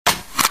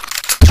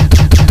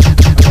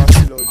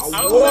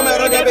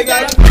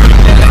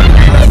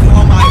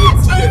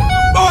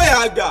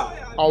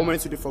Amen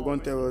to the forgotten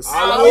terrors.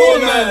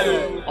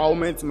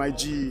 Amen to my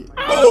G.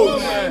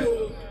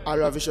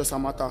 Alora Vicious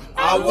Amata.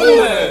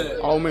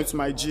 Amen to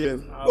my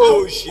GM.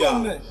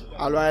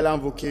 Alora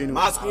Island Volcano.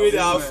 Masquerade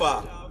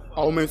Alpha.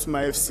 Amen to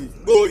my FC.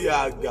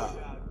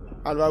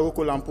 Alora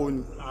Roko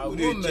Lamponi.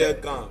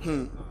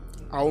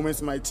 Amen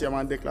to my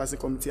chairman the classic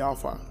committee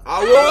Alpha.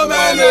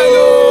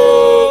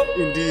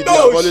 Indeed, you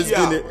have always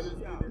been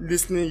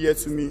listening here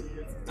to me.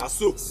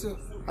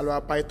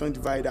 Alora Python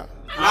Divider.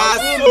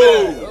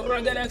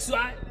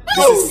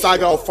 This is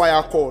Saga of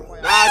Fire Call.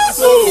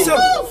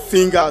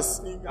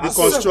 Fingers,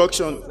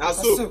 reconstruction,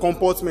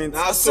 comportment,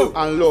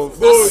 and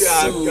love.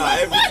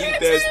 Everything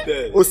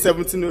tested.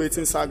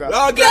 017-018 Saga.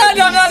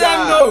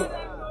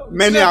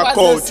 Many are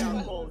called,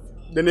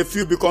 then a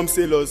few become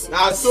sailors.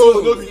 The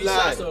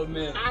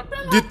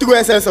true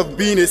essence of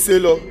being a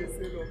sailor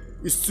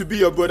is to be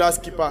your brother's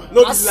keeper.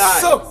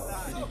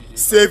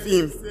 Save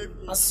him.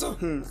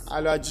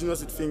 Alora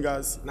Genius with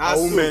Fingers. A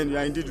woman, you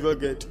are indeed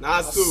rugged.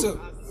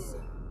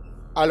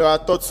 Alora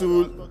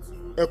Turtle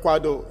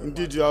Ecuador,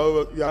 indeed you are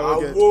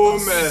rugged.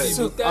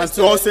 And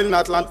to all sailing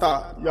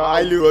Atlanta, you are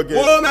highly rugged.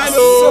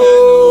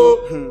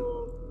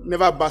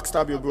 Never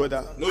backstab your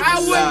brother.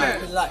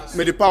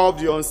 May the power of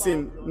the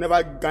unseen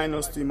never guide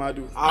us to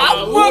Imadu.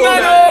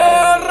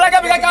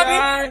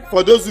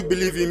 For those who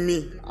believe in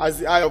me as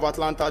the eye of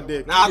Atlanta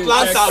deck,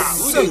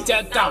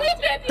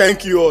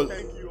 thank you all.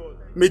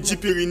 May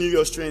GP renew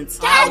your strength.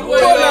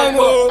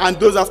 And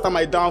those after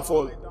my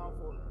downfall,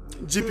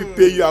 GP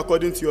pay you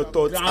according to your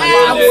thoughts.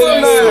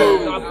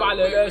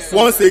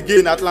 Once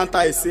again, Atlanta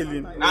is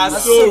sailing,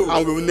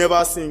 and we will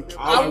never sink.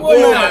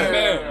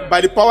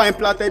 By the power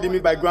implanted in me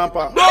by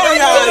Grandpa,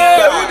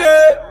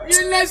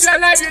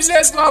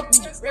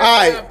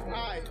 I,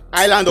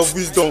 Island of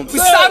Wisdom,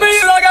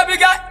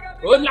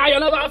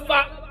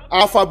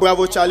 Alpha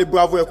Bravo Charlie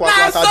Bravo Echo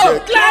Atlanta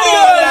deck,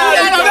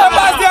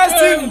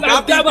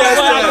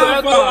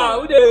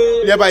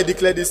 hereby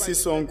declare this sea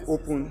song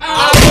open.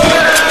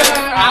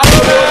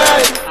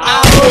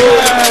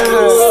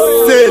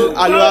 Sail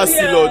Alora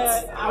Sealord.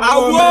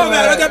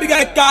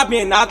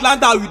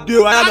 Atlanta with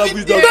you, Island of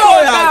Wisdom.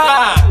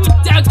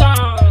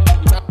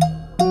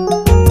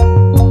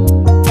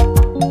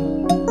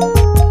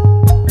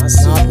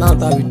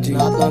 Atlanta with you,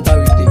 Atlanta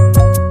with you.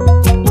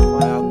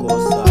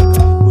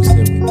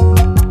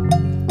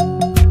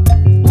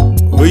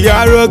 We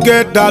are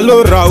rugged,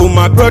 Alora,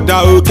 my brother,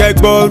 who can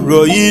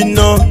borrow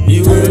ino.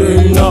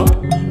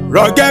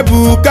 Rugged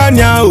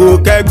buccaneer, who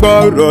can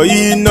borrow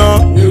ino.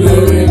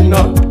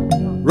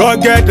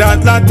 Rugged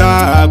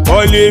Atlanta,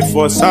 calling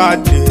for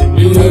Saturday.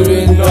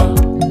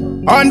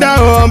 Under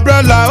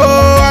umbrella,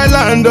 oh,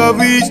 Island of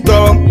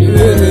Wisdom.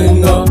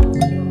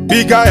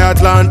 Bigger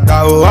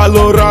Atlanta, oh,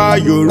 Alora,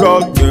 you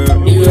rugged.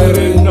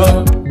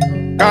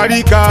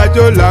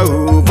 Caricatola,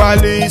 oh,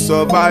 Valley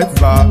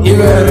survivor.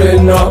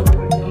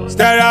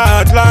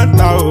 Stella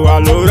Atlanta, oh,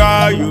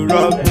 Alora, you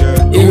rock,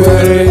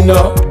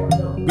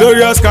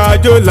 Glorious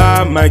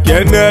Cajola, my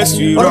Guinness,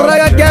 you rock,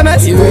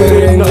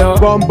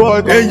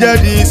 Bombard, Angel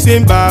the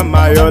Simba,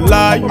 my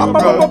Ola, you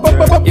rock,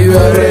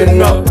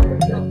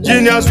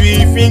 Genius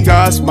with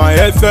Fingers, my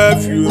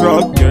FF, you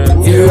rock,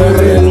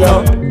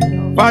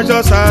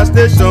 Fashion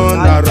Station, I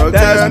rock,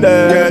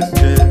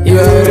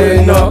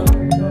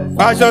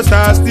 Fashion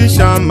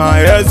Station,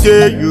 my SJ,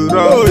 you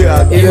rock,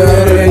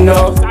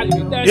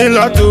 in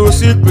lot to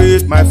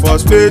secret, my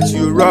first page,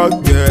 you rock,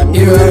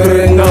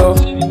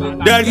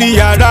 Deadly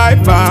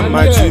arrival,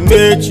 my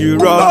teammate, you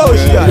rock,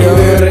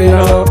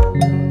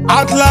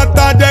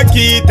 Atlanta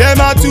Decky, them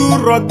are two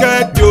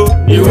rocket,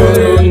 you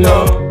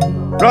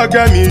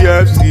Rocket me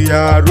FC,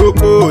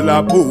 Roko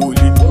La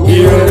Poli,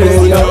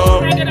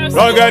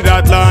 Rocket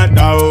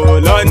Atlanta, oh,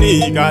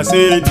 Lonnie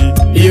Cassidy,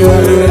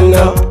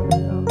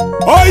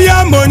 oh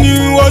yeah, money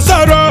was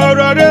a roar,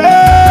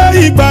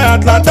 by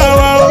Atlanta,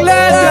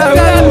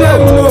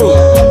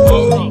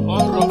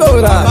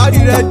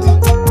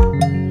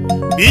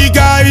 big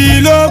guy,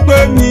 look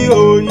at me,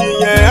 oh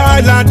yeah,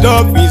 Island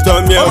of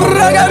Wisdom,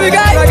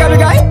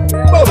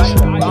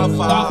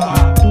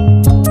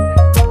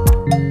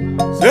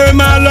 say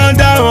my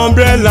London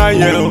umbrella,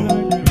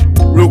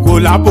 Roko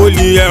La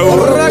Poli,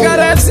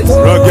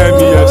 Rocket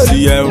me FC,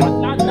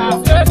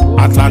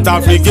 Atlanta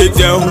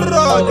Frigate,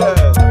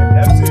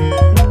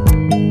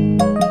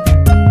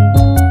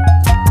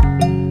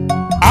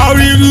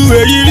 Àwìrú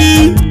èyí rí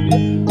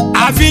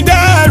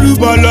àfidárú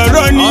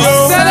bọ̀lọ̀rọ̀ ni ó.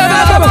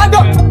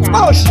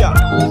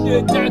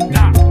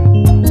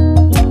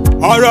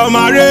 Ọ̀rọ̀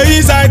màre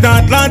inside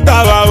Atlanta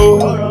wa o.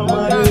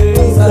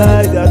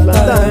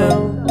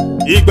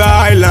 Ìgbà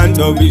Island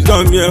of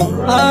Wisdom yẹn.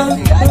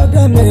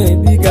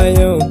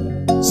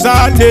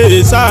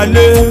 Sálẹ̀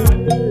sálẹ̀.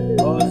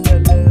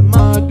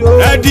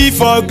 Ready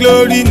for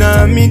glory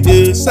na mi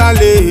dey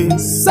sálẹ̀.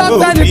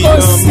 Sátánì kò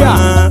sí à.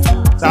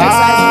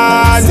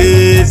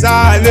 Sale,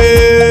 sale,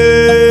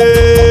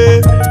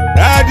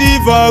 ready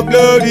for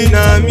glory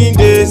na me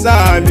dey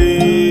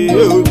sale,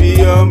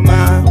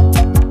 Obioma.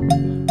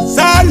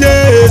 Sale,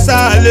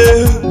 Sale.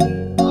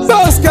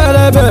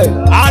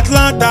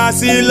 Atlanta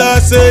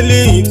Sealord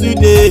sailing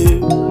today.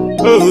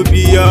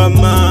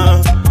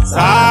 Obioma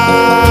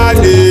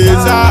Sale.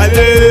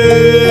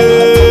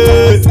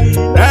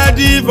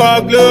 Ready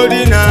for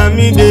glory na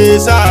me dey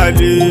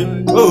Sale.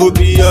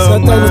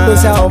 Obioma.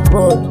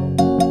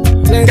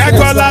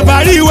 Kẹ́kọ̀ọ́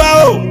làbárí wa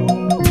o.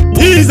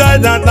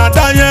 Inside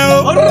Atlanta yẹn o.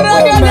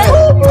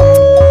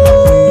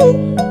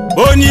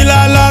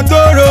 Onílàlà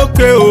tó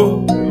rókè o.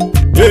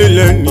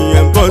 Ilẹ̀ ni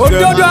ẹ̀ ń bọ̀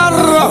sẹ́wọ̀n.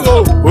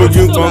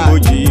 Ojú kan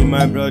bojì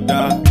my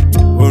brother.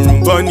 Òrùn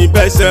bọ́ ní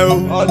bẹ́sẹ̀ o.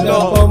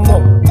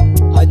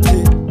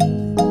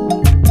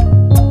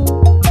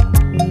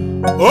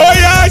 Ó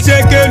yá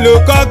ṣèké ló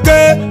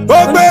kọ́kẹ́, ó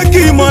gbé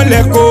kí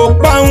mọ́lẹ̀ kó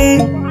páhùn.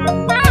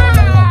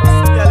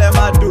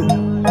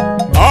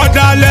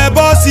 Ọ̀dàlẹ̀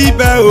bọ́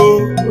síbẹ̀ o,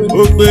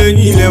 ó gbé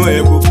ilẹ̀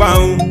ẹ̀ kó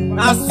páhùn.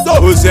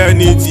 Ó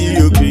sẹ́ni tí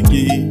ó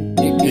gbèké,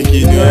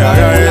 ìkíni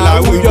ara rẹ̀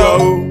láwùjọ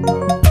o.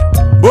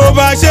 Bó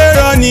bá ṣe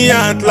rọ ní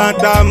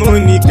Atlanta mú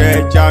ní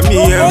kẹjà mi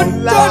ẹ̀ o.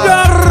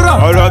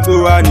 Ọ̀rọ̀ tó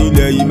wà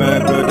nílẹ̀ yìí my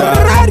brother,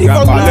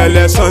 gàpálẹ̀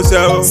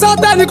lẹ́sọ̀nsẹ̀ o.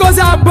 Sátẹ́ni kò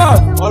sí àbọ̀,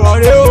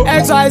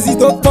 XYZ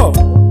tó pọ̀,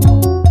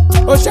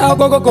 ó ṣe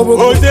àkókò kò bó.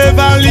 Ó ṣe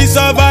family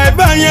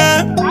survivor yẹn,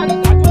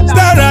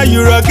 Stara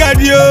you rugged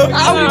yo.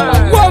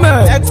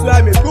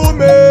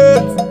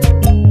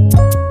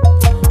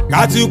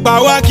 Kàtùpà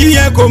wá kí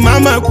yẹn kò má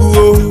má kú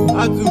o.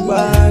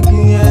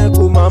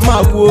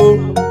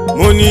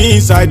 Mo ní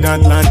inside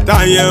Atlanta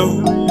yẹn o.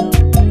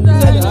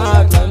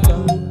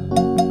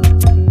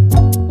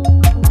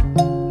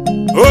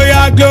 Ó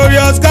yá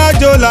glorious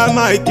kájọ la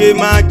máa ké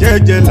máa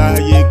jẹ́jẹ́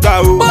láàyè gbá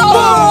o.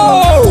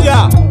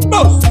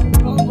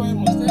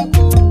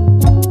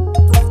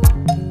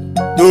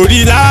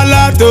 Torí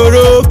lálá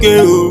torókè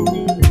o,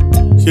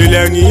 ṣe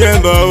lẹ́ni yẹn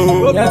bọ̀ o.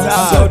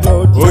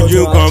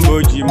 Ojú kan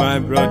bojì my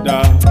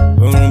brother,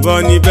 òrùn bọ́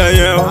níbẹ̀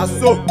yẹn o.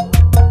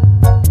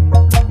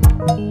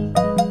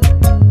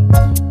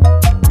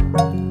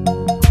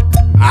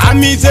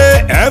 Àmì ṣe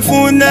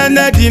ẹ̀fún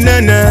nẹ́nẹ́ di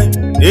nẹ́nẹ́,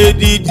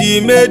 èdìdì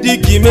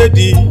médìkì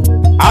médì,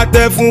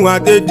 àtẹ̀fún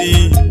àtẹ̀dì,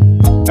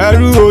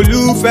 ẹrú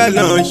olúfẹ́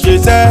náà ṣe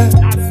sẹ́,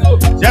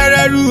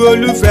 ṣẹ́rẹ́rú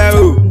olúfẹ́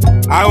o,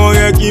 àwọn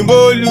yẹn kì í bó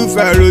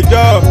olúfẹ́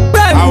rojọ́,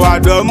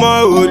 àwàdọ́mọ́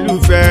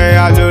olúfẹ́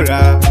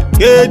Alora,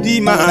 kéèdì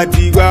máa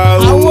ti wá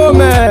o.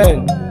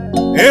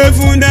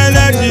 Ẹ̀fún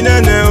nẹ́nẹ́ di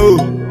nẹ́nẹ́ o,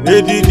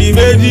 èdìdì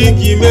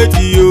médìkì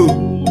médì o,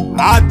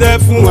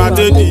 àtẹ̀fún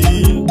àtẹ̀dì.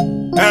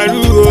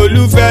 Ẹrú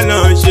olúfẹ́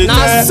náà ṣe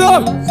jẹ́,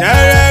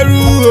 ṣẹ́rẹ́rú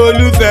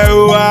olúfẹ́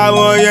o,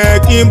 àwọn yẹn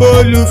kí n bó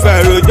olúfẹ́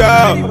rojọ́,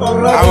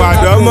 àwọn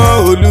àdọ́mọ́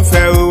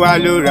olúfẹ́ o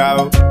Alora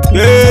o,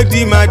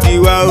 kéèdì má di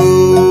wá o.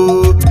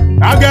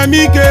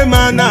 Agẹmí ké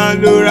máa ná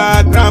Alora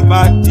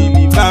grandpa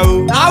dìlíbà o.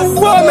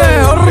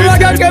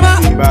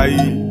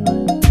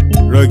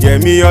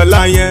 Rọ̀gẹ̀mí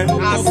ọlá yẹn,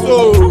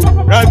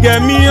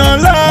 rọ̀gẹ̀mí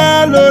ọlá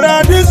Alora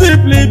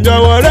discipline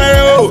dọ̀wọ́ rẹ̀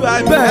o.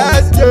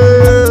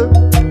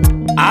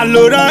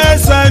 Alora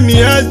SME ni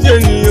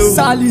o.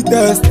 Sali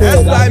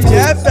tested.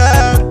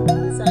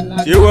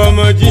 Ṣé wọ́n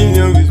mọ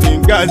genius with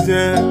fingers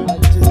yẹn?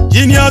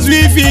 Genius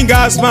with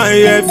fingers my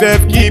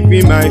FF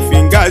keeping my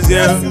fingers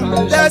yẹn.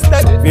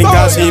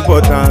 Fingers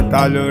important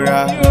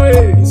Alora.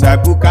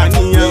 Ìṣàkúkà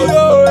nìyẹn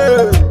o.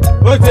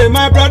 Ó ṣe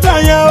my brother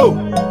yẹn o.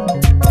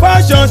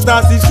 Fashion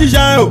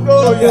statistician o.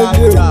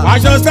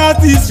 Fashion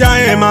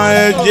statistician máa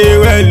ẹ jẹ́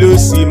wẹ́ ló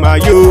sì máa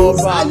yó.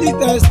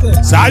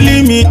 Sali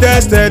mi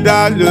tested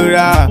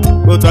Alora,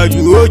 kò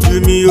tọ́jú ojú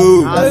mi o.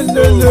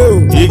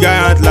 Gíga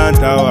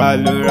Atlanta o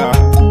Alora,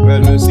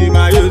 pẹ̀lú sí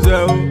máa yó sẹ́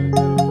o.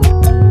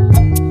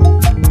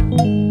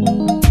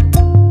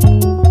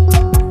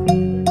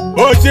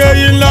 Ó ṣe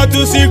yín lọ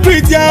tún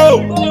secret yẹn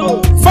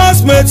o.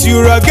 First mate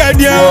you rugged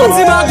yẹn o.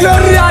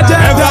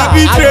 Never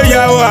betray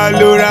yẹn o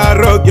Alora,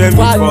 rugged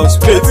me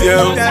first mate yẹn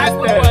o.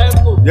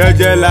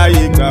 Jẹ́jẹ́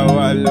láyé ká o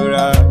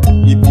Alora,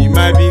 ìbí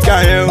máa bí ká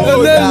yẹn o.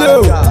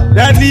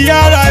 Deadly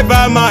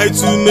arrival my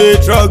two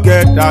mate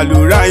rugged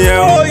Alora yẹn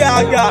o.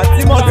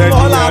 Deadly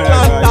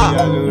arrival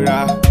Alora,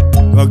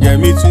 rugged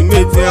me two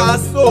mate yẹn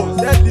o.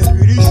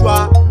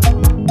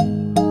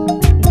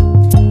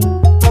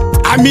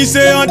 Àmì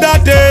ṣe on that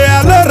day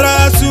Alora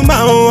suma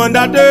on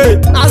that day.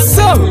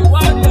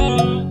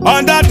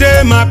 On that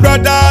day my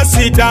brother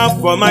sit down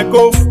for my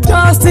cove.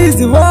 Justice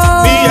the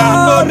world. Me I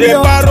no dey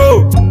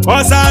paro,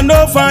 cause I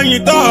no find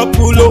it up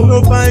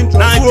pulo.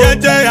 Na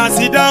jeje I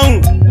sit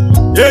down,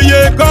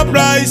 yeye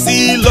Alora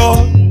Sealord.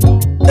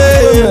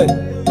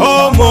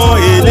 Ọmọ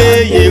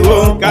eléyè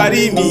wọ́n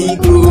carry me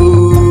go.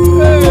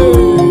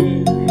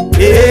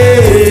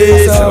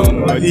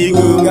 Somebody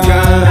go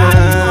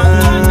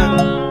can.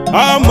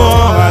 Ọmọ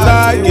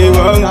aláyè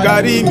wọ́n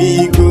carry me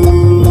go.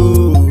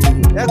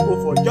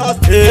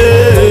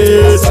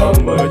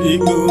 Somebody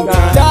go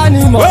can.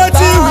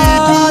 Wetin we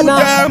do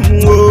dem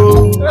o?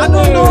 I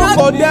don't know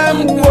for them.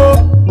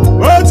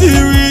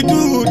 Wetin we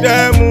do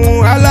dem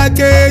o?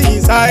 Alake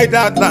inside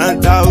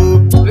Atlanta o.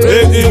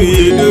 Wetin we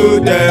do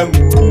dem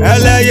o?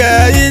 Ẹlẹ́yẹ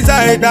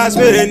inside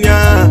Spain ya.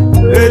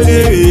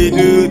 Wetin we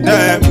do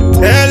dem o?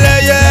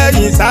 Ẹlẹ́yẹ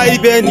inside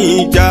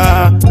Ibenija,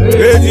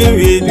 wetin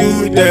we do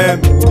them?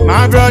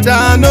 My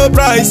brother, no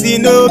price,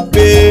 no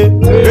pay,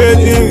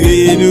 wetin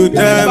we do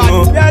them?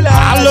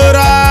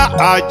 Alora,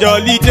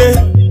 ajolide,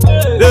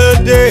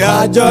 dede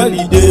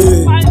ajolide,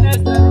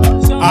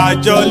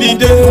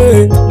 ajolide,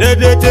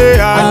 dede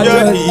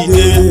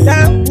ajolide.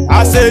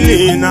 I sail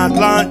in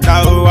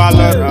Atlanta, oh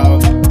Alora,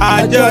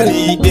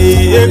 ajolide,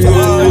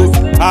 ego,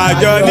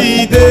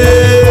 ajolide,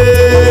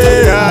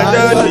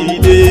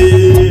 ajolide,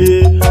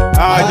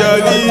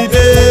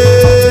 ajolide,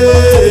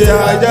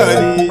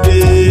 ajolide.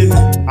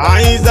 I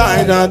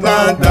inside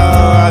Atlanta,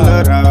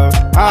 Alora,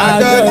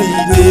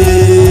 ajolide.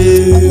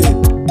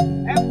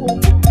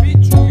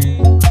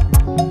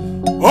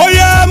 Oh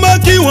yeah, mo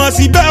kí wọn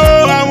síbẹ̀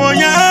o, àwọn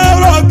yẹn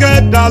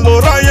rọ̀kẹ̀dà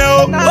lọ́rọ̀ yẹn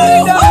o.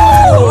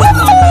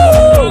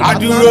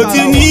 Àdúró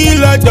tí ní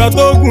lọ́jọ́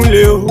tó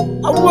gúnlé o.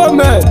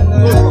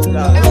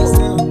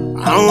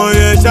 Àwọn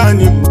yẹn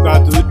ṣáni bùkà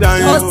tó dá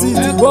yẹn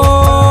o. Ó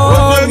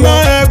ṣe mọ́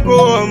ẹ̀kọ́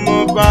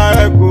ọmọọba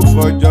ẹ̀kọ́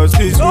for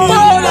justice mi.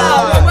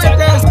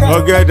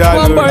 Ọ̀gẹ̀dà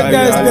lọ́ra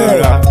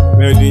ìyàlọ́ra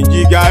pẹ̀lú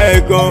jíga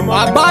ẹ̀gàn.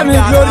 Bàbá mi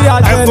glory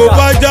agenda. Ẹ̀kọ́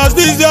for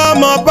justice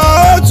ọmọọba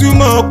ó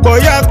túmọ̀ pọ̀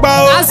yápa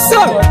o.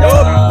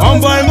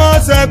 Ọmọ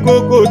ìmọ̀ọ́sẹ̀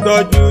kókó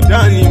tọ́jú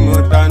Dani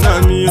Montana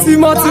mi o.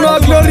 Tímọ́tímọ́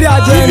glory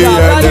agenda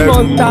Dani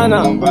Montana.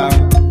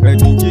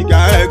 Pẹ̀lú jíga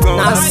ẹ̀gàn.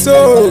 Naso.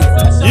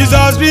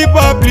 Jesus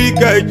Republic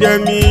ẹ̀jẹ̀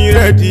mi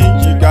rẹ̀dí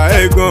jíga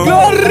ẹ̀gàn.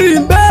 Glory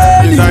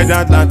bẹ́ẹ̀ni. Inside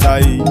Atlanta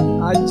yìí.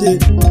 Ajé.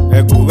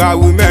 Ẹ̀kọ́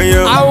ráwí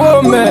mẹ́yàn. Àwọn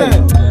mẹ́.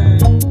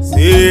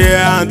 Sí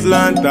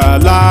Atlanta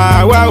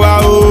láwáwá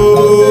o.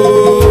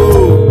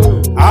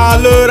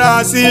 Alora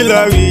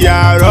Sealord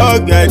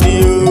àrọ́gẹ̀dì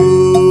o.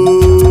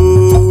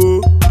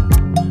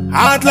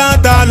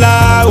 Atlanta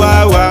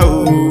láwáwá o.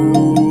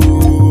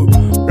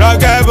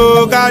 Rọ́gẹ̀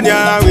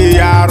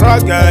buccaneer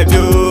àrọ́gẹ̀dì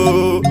o.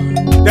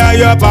 Tell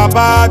your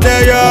papa,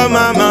 tell your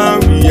mama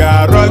we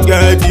are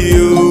ruggedy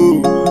o.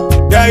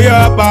 Tell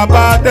your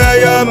papa, tell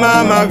your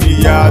mama we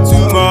are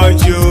too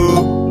much o.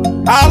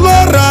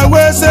 Alora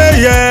we say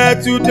yeah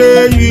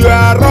today you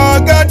are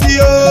ruggedy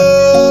o.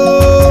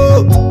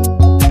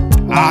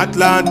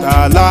 Atlanta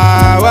la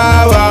wa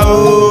wa o.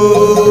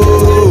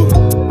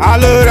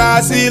 Alora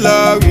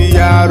Sealord we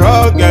are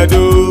ruggedy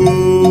o.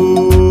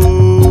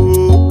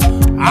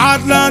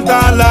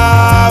 Atlanta la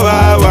wa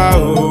wa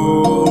o.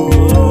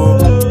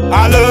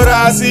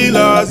 Alora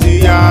Sealord we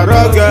are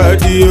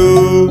ruggedy o.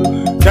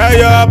 Tell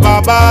your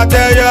papa,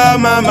 tell your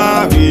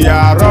mama we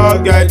are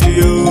ruggedy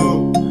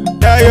o.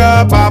 Tell your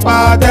papa,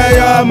 tell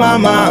your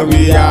mama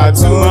we are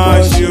too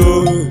much o.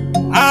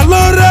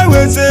 Alora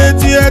we say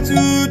here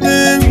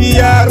today we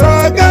are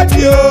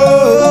ruggedy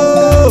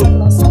o.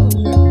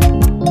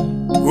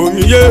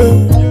 Omiye,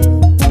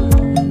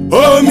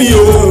 omi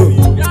o.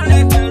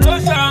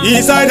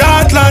 Inside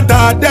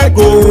Atlanta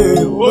Deco,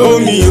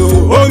 omi o,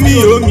 omi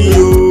omi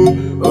o.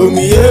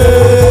 Omi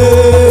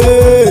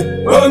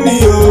omi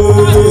o.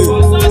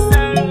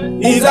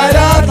 Inside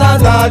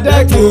Atlanta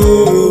Deco,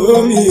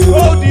 omi o.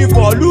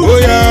 Oh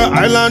yeah,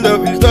 island of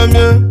wisdom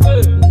yeah.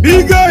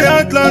 Bigger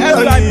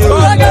Atlanta ni o.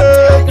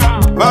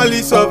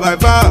 Valley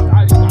survivor.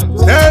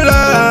 Stella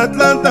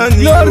Atlanta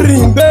ni o. Glory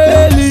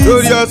bẹ́ẹ̀ni.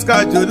 Glorious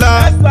Kajola.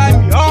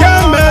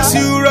 Kemes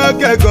you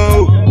rock ẹ̀gàn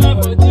o.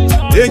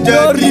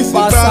 Glory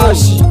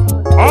Fasashi.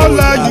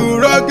 Ọlá you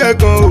rock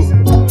ẹ̀gàn o.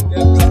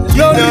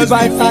 Glory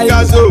Vitayi.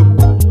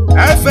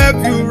 FF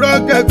you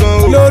rock ẹ̀gàn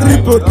o. Glory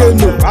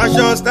Volcano.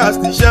 Fashion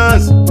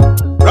statisticians.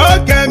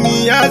 Rock ẹ̀mí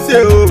àṣẹ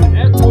o.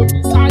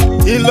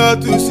 Ìlọ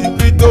to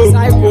secret o.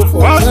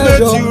 First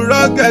mate you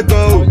rock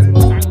ẹ̀gàn o.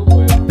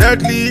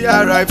 Deadly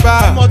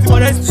arrival.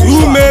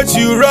 Two mates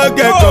you rock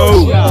ẹ̀gàn o.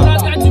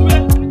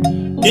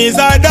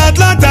 Inside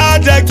Atlanta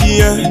jẹ́kì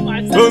yẹn.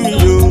 Omi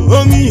o,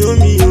 omi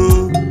omi o.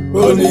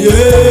 Omi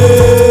ye,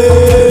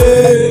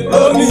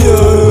 omi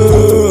o.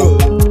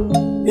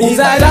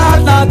 Inside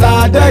Atlanta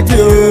jẹ́kì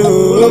o.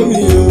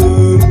 Omi o.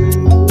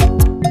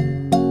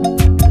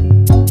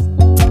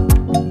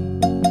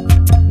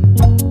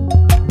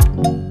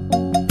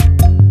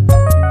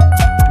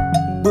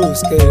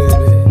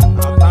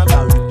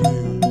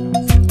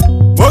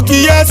 Mo kì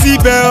í yẹ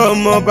síbẹ̀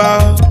ọmọọba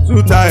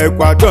túta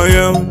ẹ̀kọ́ àtọ̀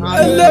yẹn.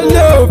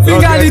 Lele o,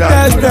 fingers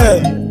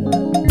tested.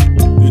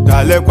 Túta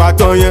lẹ́kọ́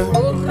àtọ̀ yẹn.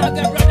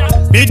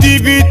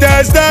 PDP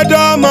tested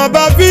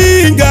ọmọọba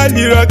fingers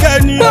ìrọ̀kẹ́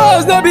ni.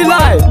 Those no be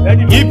lie.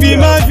 Ibi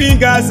máa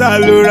fingers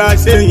Alora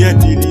ṣe yẹn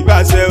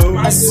deliver ṣe o.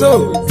 Naso.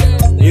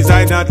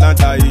 Inside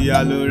Atlanta yìí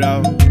Alora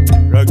o.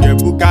 Rọ̀gẹ̀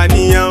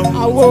buccaneer o.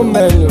 Àwọn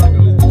mẹ́nu.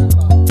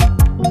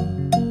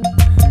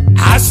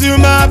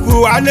 Asuma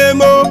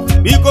Buwanemo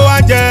biko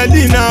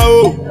Angelina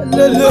o.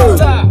 Lele o.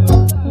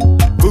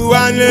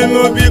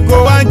 Buwanemo biko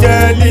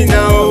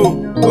Angelina o.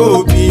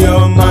 Obi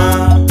ọma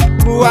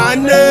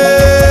Buwane.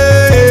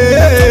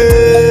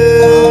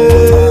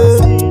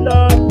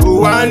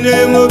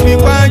 Buwanemo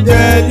biko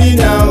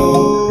Angelina o.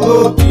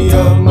 Obi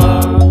ọma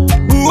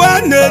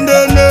Buwane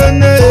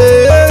ne.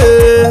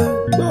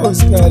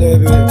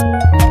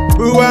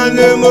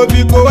 Buwanemo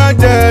biko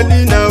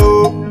Angelina o.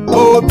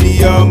 Obi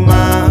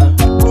ọma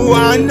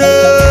Buwane.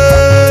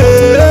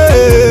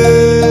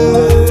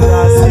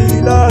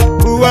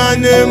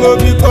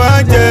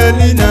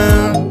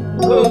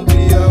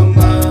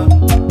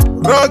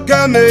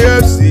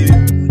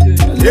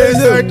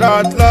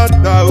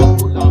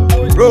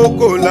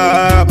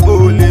 la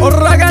police.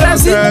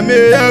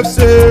 MFC.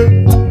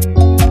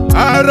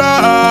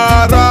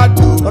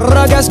 Arado.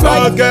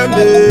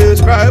 Rock'n'Roll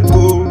Scribe.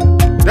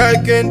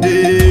 Taking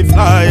the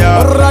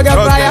flyer.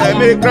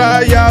 Rock'n'Roll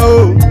cry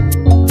out.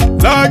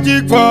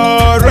 Logic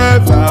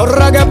forever.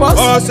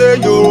 Oh, say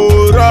you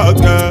rock.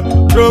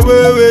 Throw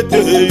away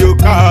till you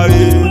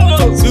carry.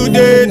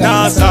 Today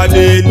na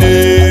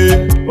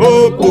Saturday.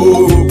 Oh.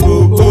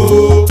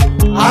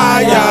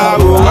 Aya,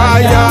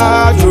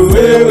 throw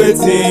away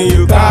till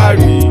you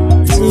carry.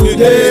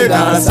 Today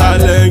na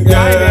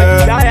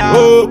Saturday.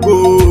 Oh.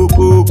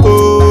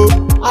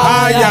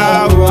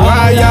 Aya,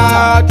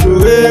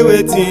 throw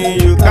away till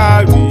you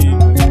carry.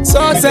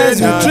 Success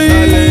with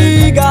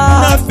trigger.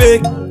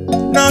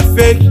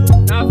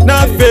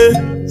 Not fake,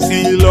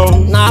 see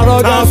love. Not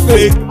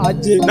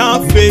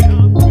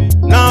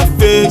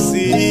fake,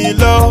 see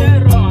love.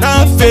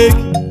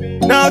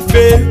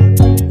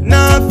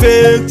 Not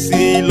fake,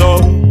 see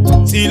love.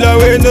 See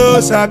love we no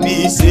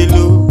sabi see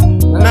love.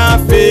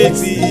 Not fake,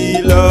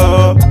 see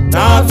love.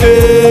 Not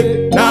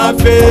fake,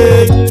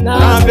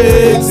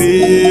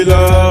 see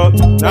love.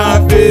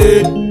 Not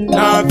fake,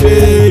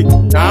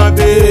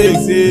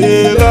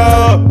 see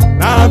love.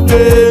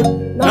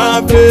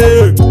 Not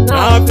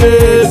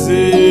fake,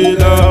 see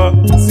love.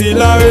 See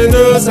love we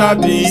no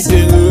sabi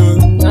see love.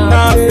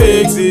 Not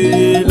fake,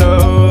 see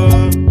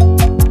love.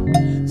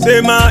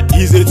 Say man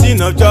is a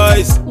thing of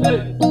choice.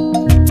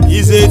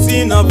 Is a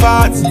thing of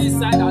heart.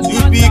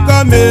 To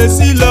become a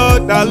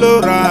Sealord,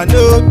 Alora,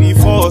 no be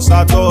force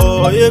at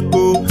all. Is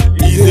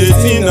a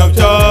thing of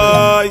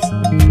choice.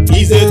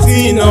 Is a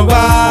thing of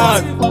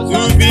heart.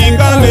 To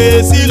become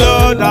a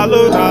Sealord,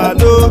 Alora,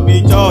 no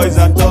be choice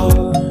at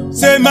all.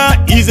 Say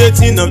man is a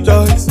thing of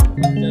choice.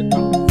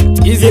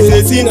 Is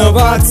a thing of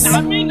heart.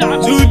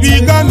 To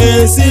become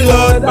a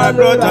Sealord, my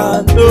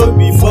brother, no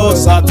be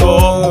force at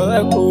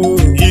all.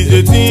 Is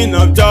a thing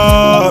of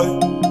joy.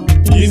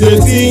 Is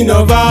a thing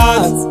of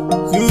heart.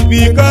 To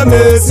become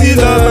a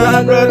Sealord,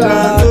 my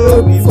brother,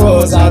 no be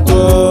force at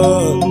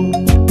all.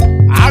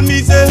 I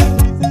mean say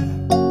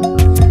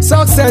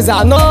success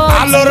are not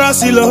Alora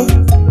Sealord.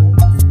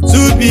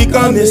 To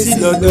become a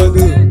Sealord,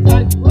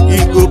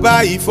 you go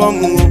buy it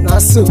from me.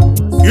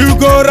 You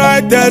go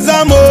write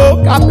exam.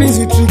 Captains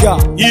with trigger.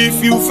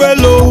 If you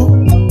fail,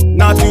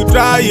 now to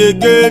try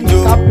again.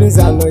 Captains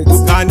are not.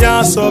 You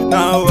can stop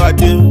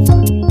nowadays.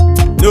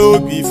 No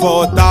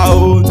before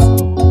doubt.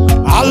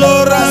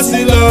 Alora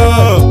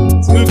Sealord.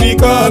 To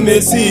become a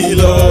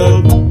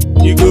Sealord,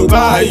 you go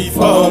buy it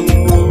from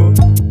me.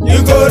 You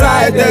go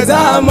write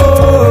exam.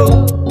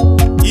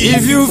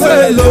 If you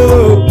fail,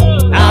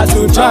 now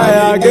to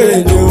try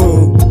again.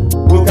 You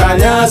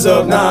can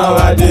stop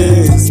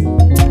nowadays.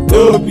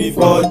 No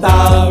before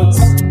doubt.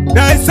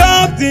 There's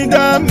something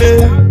that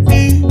made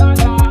me.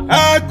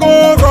 I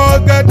go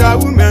rugged that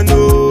woman,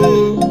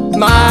 oh,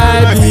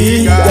 my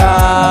big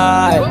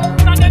guy.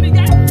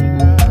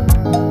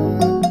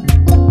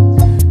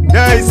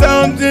 There's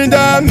something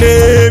that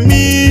made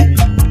me.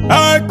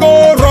 I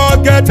go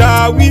rugged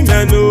that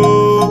woman,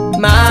 oh,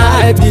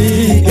 my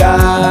big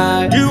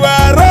guy. You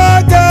are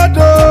rugged,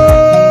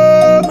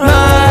 oh,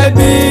 my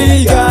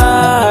big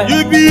guy.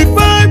 You be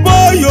fine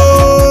boy,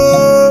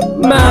 oh,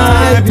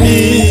 my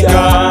big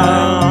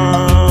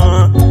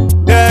guy.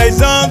 There's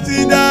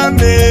something that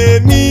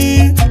made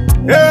me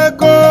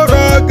echo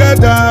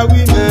rugged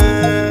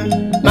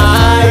women.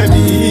 My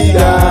big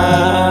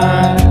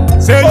guy.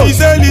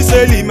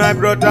 Seli, my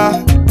brother.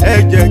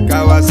 Eje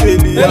kawa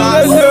seli.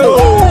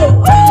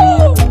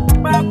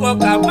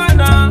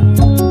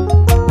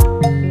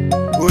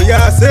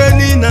 Oya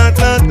seli na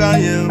Atlanta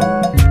yen.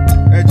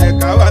 Eje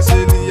kawa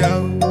seli ya.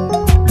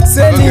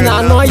 Seli na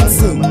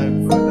anointing.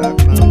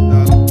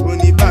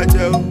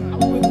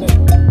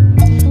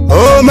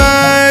 Oh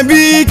my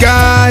big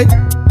guy,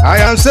 I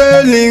am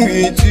sailing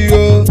with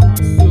you.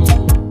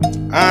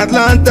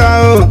 Atlanta,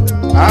 oh,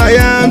 I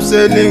am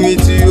sailing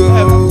with you.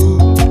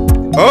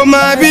 Oh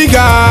my big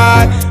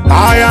guy,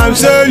 I am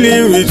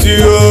sailing with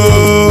you.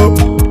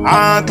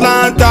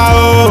 Atlanta,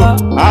 oh,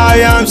 I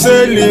am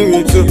sailing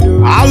with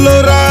you.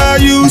 Alora,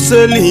 you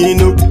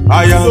sailing, oh,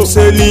 I am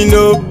sailing,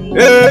 oh,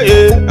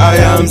 I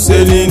am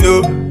sailing,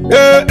 oh,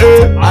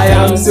 I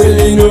am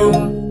sailing,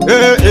 oh.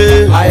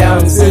 I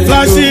am sailing.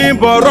 Flashing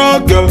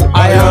Borogo,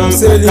 I am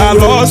sailing.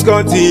 Carlos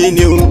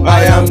continue,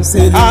 I am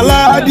sailing.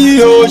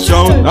 Aladi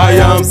Ocean, I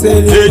am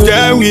sailing.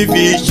 JJ with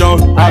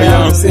vision, I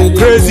am sailing.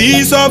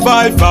 Crazy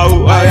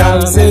survivor, I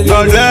am sailing.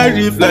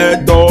 Godly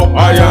reflector,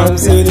 I am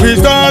sailing.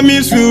 Wisdom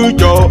is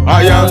future,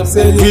 I am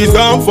sailing.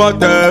 Wisdom for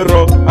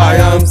terror, I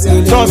am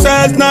sailing.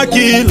 Success na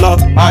killer,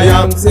 I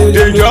am sailing.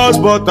 Dangerous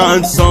but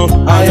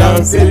handsome, I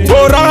am sailing.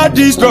 Bora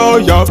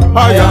destroyer,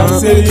 I am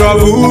sailing.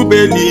 Trouble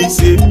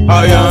Belize,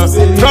 I am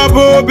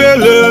trouble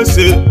Belize,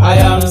 I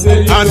am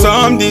sailing. and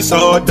some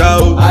disorder,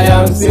 I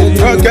am sailing.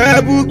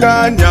 Rocket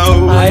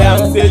Buccaneer, I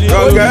am sailing.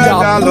 Rocket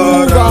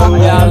Alora, I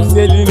am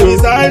sailing.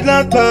 Inside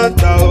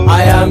Atlanta, oh.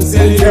 I am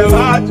sailing.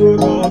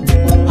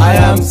 I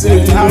am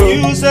sailing. Are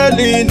you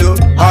sailing?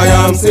 I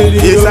am sailing.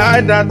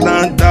 Inside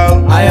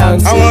Atlanta, I am I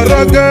sailing. want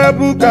rocket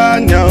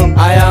buccaneer.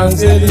 I am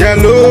sailing.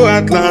 Yellow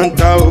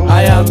Atlanta,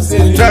 I am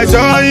sailing.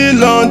 treasure in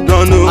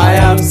London, oh. I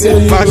am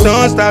sailing.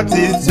 Fashion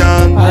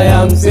statistician, I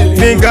am sailing.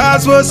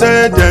 fingers for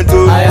sentient,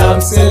 oh. I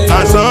am sailing.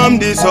 And some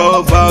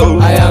dissolver, oh.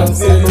 I am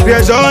sailing.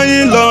 Treasure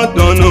in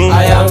London, oh.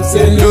 I am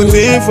sailing.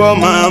 Looting for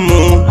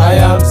mama, I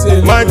am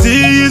sailing. my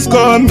tea is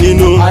coming,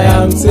 oh. I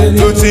am sailing.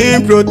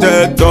 Looting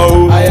protector,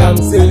 oh. I am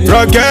sailing.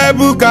 Rocket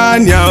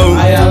buccaneer, oh.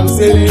 I am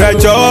sailing.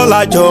 Treasure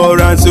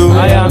assurance, oh.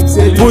 I am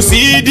sailing.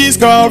 Pussy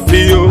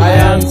discovery, oh. I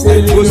am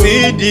sailing.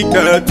 Pussy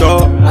dictator.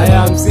 I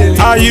am sailing.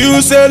 Are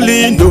you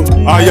sailing? No,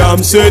 I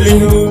am sailing.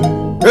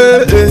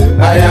 Hey, hey.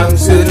 I am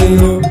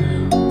sailing.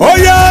 Oh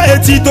yeah,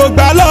 etí tó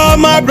gbà lọ,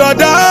 my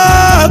brother,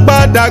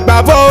 padà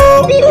gbà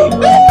bọ̀.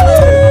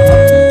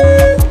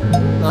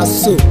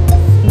 Aso.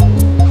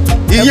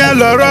 Ìyẹn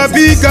lọ̀rọ̀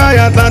bí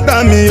káyà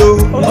tata mi o.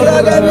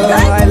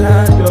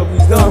 Island of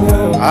wisdom.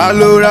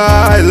 Alora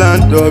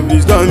Island of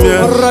wisdom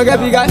yẹn. Rocket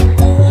big guy.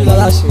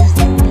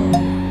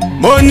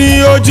 Mo ní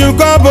ojú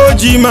kan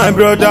bójì, my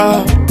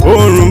brother,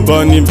 oòrùn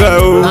bọ̀ níbẹ̀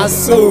o.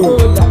 Aso.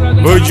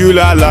 Ojú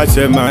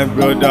láláṣẹ, my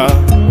brother,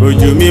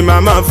 ojú mi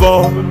máa ma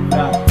fọ́.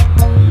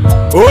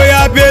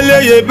 Oya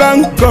beleye bá ń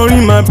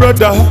kọrin, my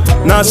brother,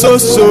 na so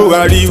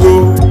ariwo.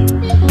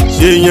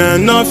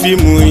 Ṣèyàn náà fi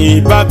mú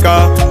ìbáka,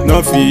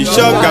 náà fi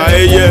ṣọ́ka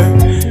ẹyẹ.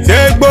 Ṣé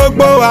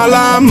gbogbo wa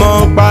la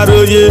mọ̀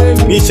paróye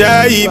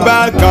níṣẹ́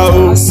ìbáka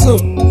o? Aso.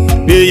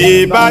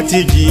 Bèyè bá ti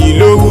jì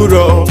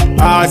lówùrọ̀,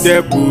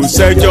 àdẹ̀kù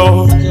sẹ́jọ́.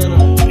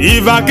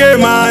 Ìfàkè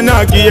máa ná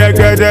kí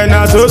ẹgẹdẹ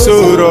náà ṣoṣo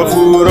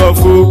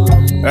rọ̀furọ̀fu.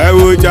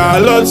 Ẹ̀wòjà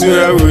lọ́tún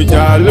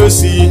ẹ̀wòjà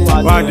lósì,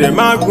 wàdẹ̀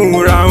má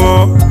gúnra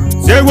wọn.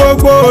 Ṣé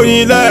gbogbo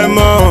yín lẹ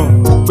mọ̀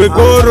pé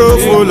kóró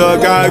fò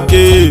lọ́gà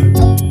ké?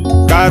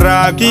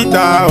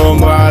 Kàràkítà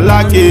ọmọ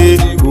aláké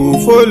kò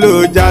fò ló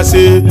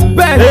jáse.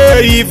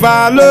 Èyí fa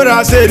ló ra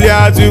sẹ́lẹ̀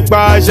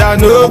àtùpà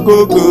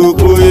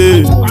ṣànókòkòkò e.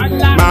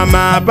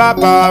 Màmá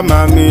bàbá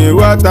màmí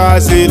wọ́tà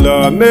sí lọ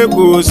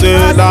mẹ́kù ṣe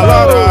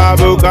lálọ́ra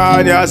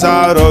buccaneer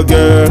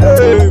sàrọ̀gẹ́.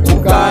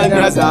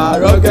 Buccaneer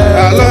sàrọ̀gẹ́.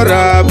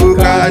 Alora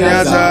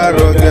buccaneer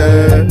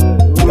sàrọ̀gẹ́.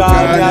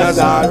 Buccaneer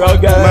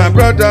sàrọ̀gẹ́. My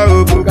brother,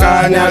 oh,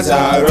 buccaneer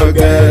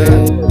sàrọ̀gẹ́.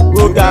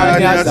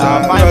 Buccaneer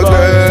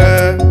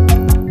sàrọ̀gẹ́.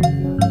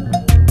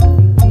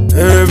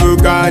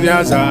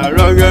 Buccaneer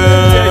sàrọ̀gẹ́.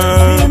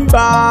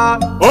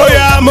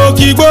 Oya mo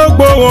kí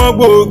gbogbo wọn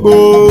gbogbo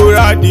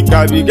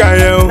radical bíga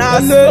yẹn o.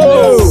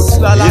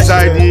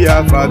 Inside the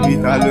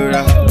alphabet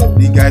Alora,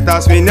 bíga ìta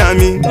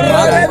spinami.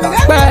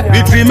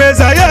 Victory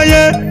mẹ́sàáyà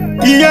yẹn,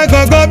 ìyẹn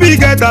gangan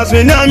bíga ìta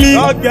spinami.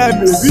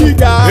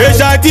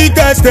 Èṣà tí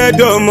tested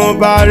ọmọ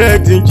bá rẹ̀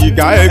ti ń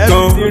jìgá ẹ̀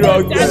kan.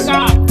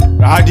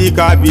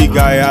 Radical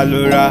bíga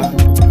Alora,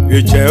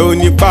 ẹ̀jẹ̀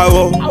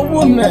onípawọ́.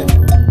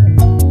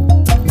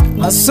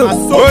 Aso.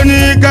 Ó ní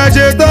ká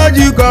ṣe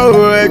tọ́jú kan o,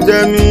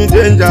 ẹ̀jẹ̀ mi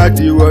danger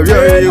ti wọ̀rí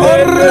ìwé.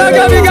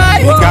 Rocket big guy.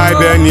 Ìka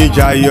ibẹ̀ ni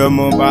Jayé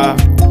ọmọba,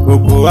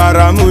 Boko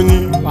Haram ni.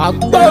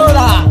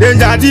 Agbóra.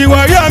 Danger ti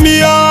wọ̀rí mi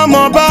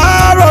ọmọba,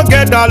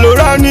 Rocket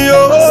Alora ni o.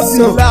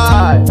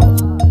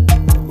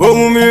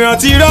 Ohun mìíràn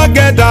tí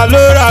Rocket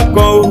Alora kan o.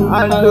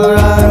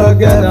 Alora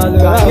Rocket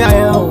Alora.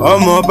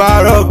 Ọmọba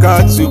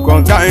Rocket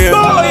tukàn ká yẹn.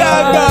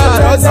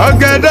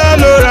 Rocket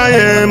Alora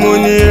yẹn mo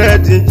ní ẹ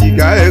ti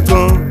jìgá ẹ̀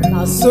kan.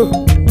 Aso.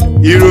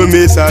 Hero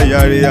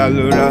Messiah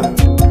Alora,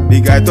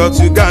 bíga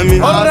ìtọ́tù ká mi.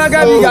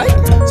 Rocket big guy.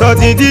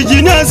 Sọ̀tì díjì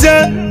náà ṣe,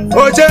 ó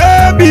ṣe é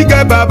bíga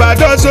bàbá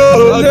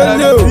dọ́sọ̀.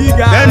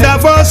 Tender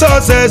for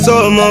success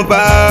ọmọ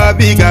bá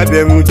bíga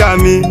bẹ̀rù já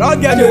mi.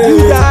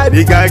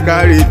 Bíga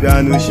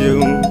Caribbean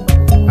ṣeun,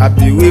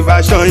 happy with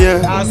fashion yẹn.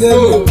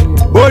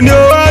 Ó ní ó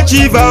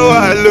achieve àwọn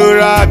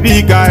Alora,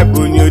 bíga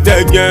ẹ̀bùn ni ó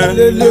dẹ́gẹ́.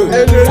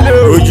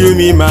 Ojú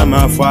mi máa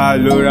ma fọ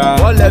Alora,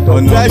 ọ̀nà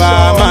bá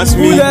Bahamas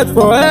mi.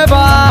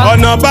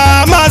 Ọ̀nà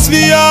Bahamas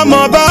mi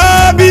ọmọ bá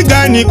bíga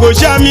ni kò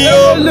ṣá mi o.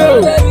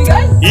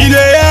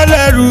 Ilé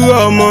ẹlẹ́rú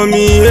ọmọ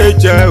mi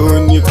ẹ̀jẹ̀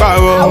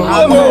onípawọ́.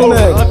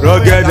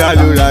 Rocket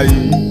Alora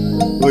yìí,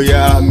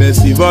 oya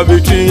Mercy Bobby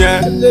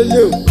yẹn.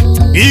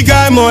 Bíga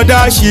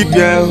mothership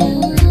yẹn,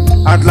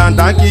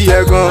 Atlanta kì í yẹ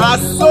gan.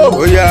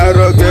 Oya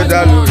Rocket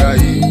Alora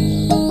yìí,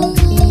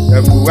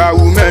 ẹ̀kú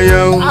awu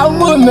mẹ́yẹn o.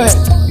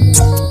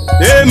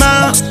 Ema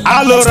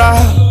Alora,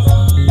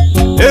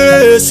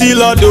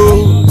 Sealord o.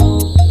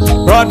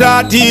 Brother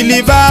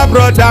deliver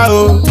brother o,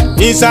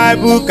 inside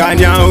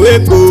buccaneer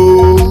weko.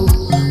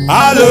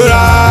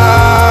 Alora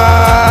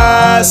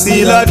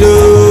Sealord o.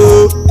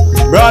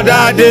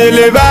 Brother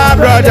deliver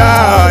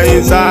brother,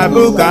 inside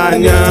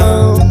buccaneer.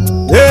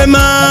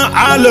 Ema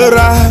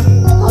Alora,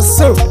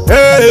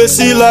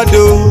 Sealord o.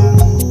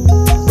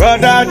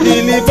 Brother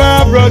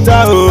deliver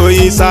brother o,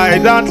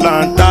 inside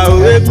Atlanta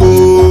weko.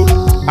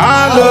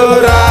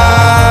 Alora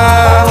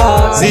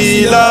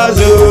Sealord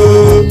o.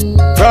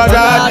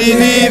 Brother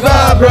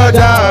deliver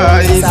brother,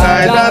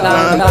 inside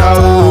Atlanta o.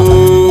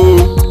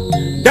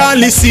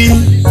 Dalisi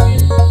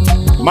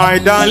My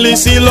darling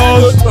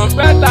Sealord,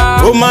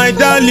 oh my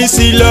darling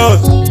Sealord,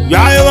 you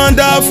are a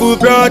wonderful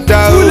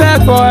brother.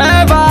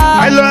 Forever.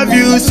 I love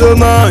you so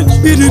much,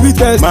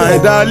 my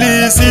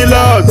darling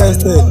Sealord.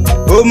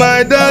 Oh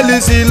my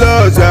darling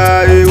Sealord, you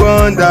are a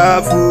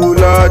wonderful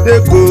Lord.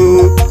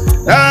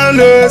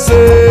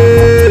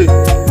 Say,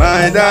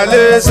 my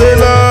darling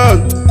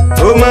Sealord,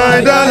 oh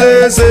my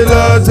darling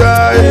Sealord, you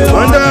are a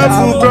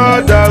wonderful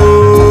brother.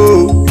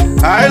 Oh,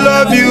 I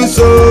love you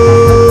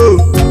so,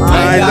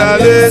 my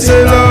darling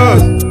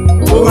Sealord.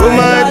 Oh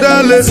my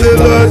darling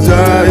Sealord, you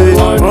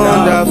are a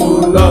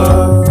wonderful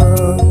Lord.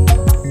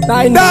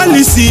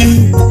 Darling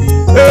Sealord,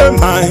 oh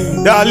my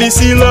darling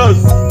Sealord,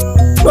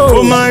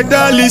 oh my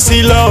darling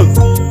Sealord,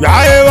 you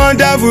are a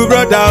wonderful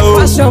brother. Oh,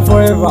 Passion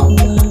forever.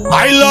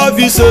 I love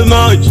you so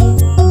much,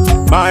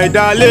 my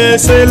darling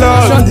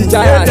Sealord.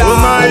 Oh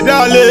my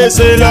darling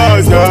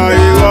Sealord, you are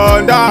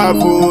a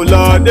wonderful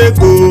Lord.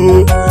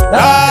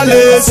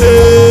 Darling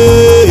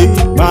say,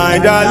 my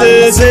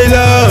darling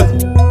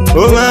Sealord.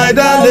 Oh my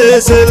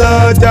darling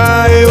Sealord, you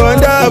are a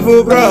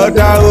wonderful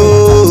brother.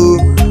 Oh,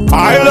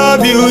 I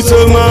love you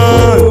so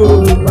much,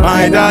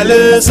 my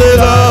darling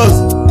Sealord.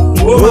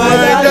 Oh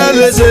my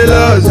darling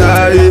Sealord, you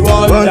are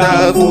a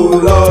wonderful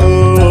Lord.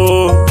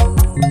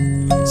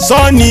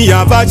 Sonny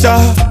Abacha,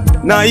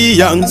 na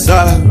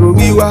iyansa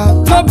rowiwa.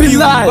 No be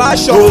lie.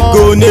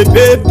 Ogo ne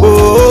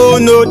pepo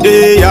no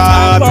dey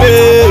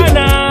happy.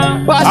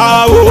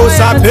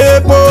 Awosa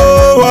pepo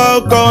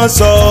work on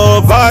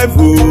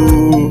survival.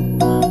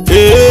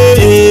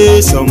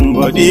 Hey,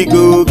 somebody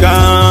go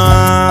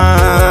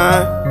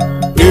gang.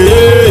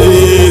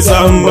 Hey,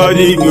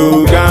 somebody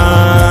go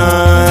gang.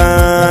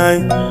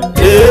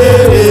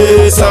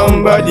 Hey,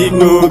 somebody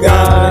go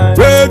gang.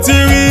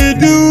 Wetin we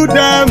do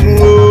them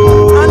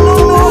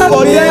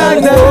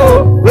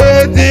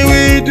wetin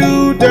we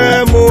do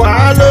them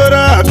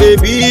Alora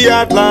baby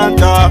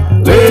Atlanta.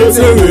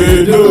 Wetin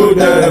we do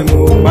them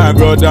my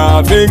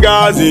brother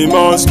fingers in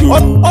Moscow.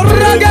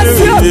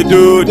 Wetin we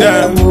do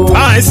them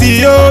I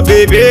see you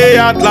baby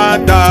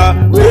Atlanta.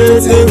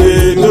 Wetin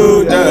we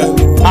do them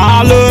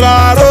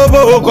Alora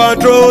robo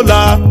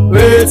controller.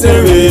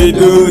 Wetin we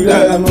do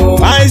them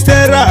I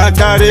stera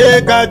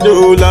kare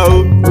kajola.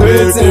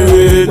 Wetin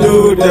we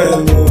do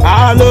them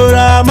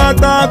Alora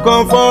mata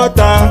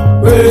comforter.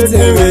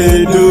 Wetin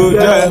we do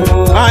them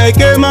I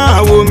came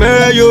out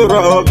woman you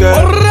rock.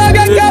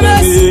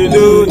 Wetin we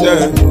do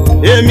them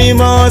Emi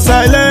mo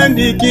silent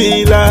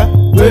killer.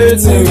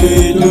 Wetin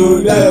we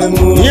do them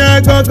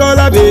Yen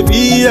kokola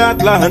baby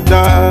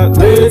Atlanta.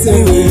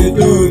 Wetin we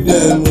do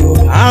them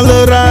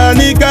Alora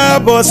nika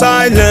bo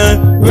silent.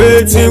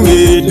 Wetin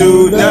we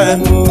do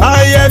them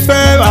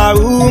IFM a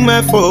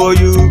woman for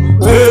you.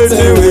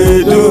 Wetin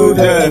we do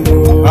them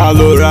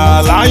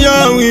Alora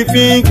lion we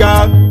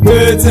finger.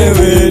 Wetin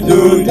we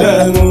do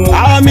them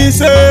Ami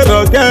say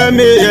rock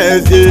me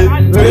yes.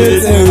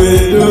 Wetin we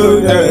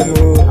do them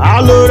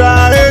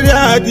Alora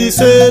area di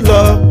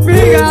Sealord.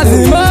 Fingers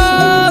in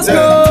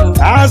Moscow.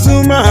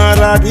 Azuma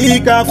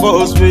radical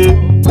force me.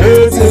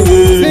 Wetin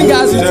we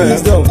Fingers do with them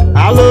wisdom.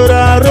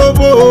 Alora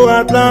robo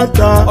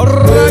Atlanta.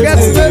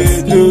 Wetin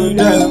we do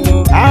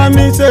them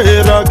Ami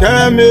say rock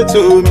me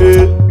to me.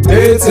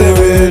 Wetin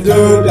we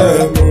do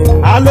them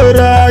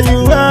Alora you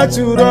are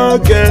to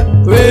rock.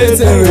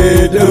 Wetin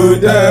we do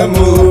them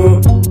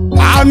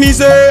Ami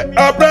say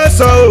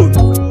oppressor.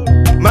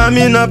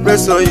 Mami na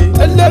pressure yi.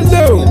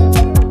 Hello.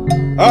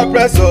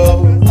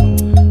 Oppressor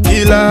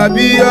ila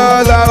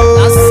biola o.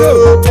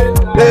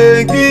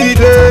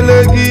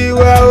 Lengi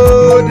wa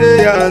o de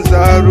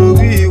ansaru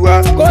wiwa.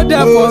 Kode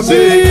for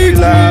big.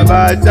 Ila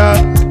baja.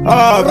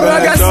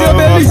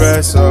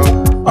 Oppressor.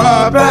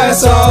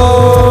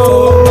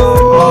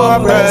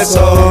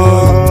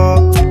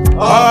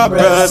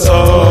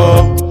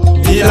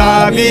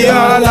 Ila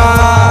biola.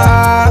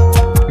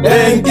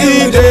 Lengi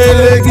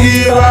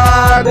wa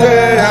de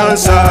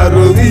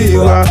ansaru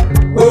wiwa.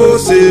 O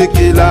se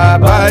kila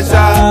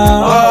baja.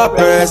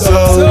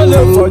 Oppressor.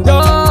 Solo for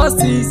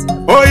justice.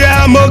 Oh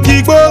yeah, mo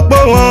ki gbogbo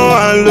wọn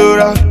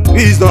Alora.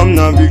 Wisdom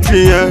na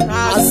victory yẹn.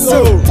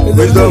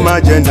 Wisdom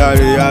agenda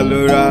re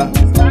Alora.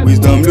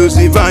 Wisdom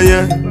Lucifer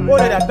yẹn.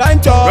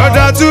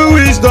 Brother to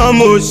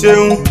wisdom o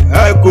ṣeun.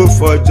 Echo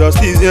for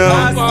justice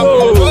yẹn.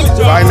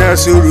 Final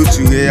suru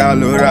to ye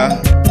Alora.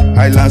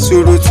 Island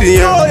suru to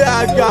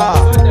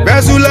yẹn.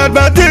 Vessel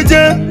advantage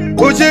yẹn.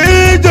 O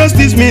ṣe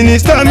justice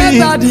minister mi.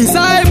 Better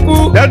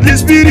disciple. That the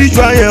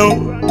spiritual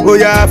yẹn. Oh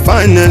yeah,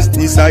 finance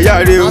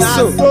desire re o.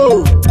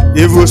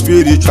 Evil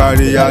spiritual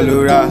re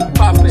Alora.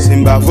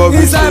 Simba for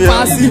Inside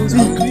Christian.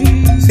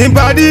 Pacific.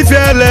 Sympathy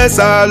fearless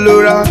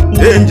Alora.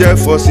 Angel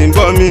for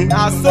Simbomi.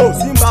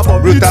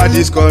 Brutal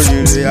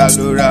discourage re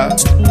Alora.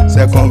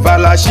 Second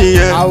valashi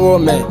yen. Our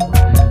men.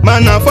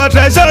 Mana for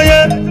treasure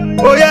yen.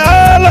 Oh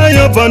yeah,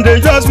 lion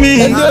bondage just me.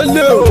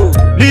 Hello.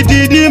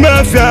 Lididi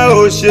mafia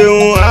o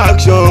ṣeun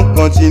action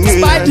continue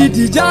yen. Spidey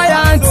the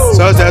giant.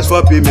 Success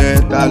for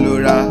payment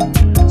Alora.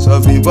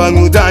 Solving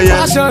Bermuda yen.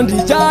 Passion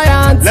the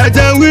giant.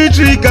 Legend we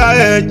trigger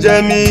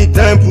ẹ̀jẹ̀ mi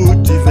temple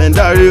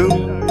defender re o.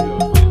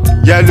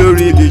 Yellow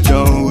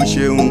religion o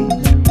ṣeun.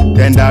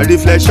 Tender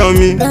reflection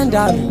mi.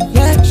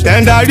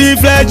 Tender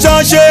reflection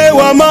ṣe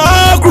wọ́n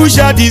mọ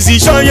crucial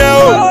decision yẹn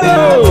o.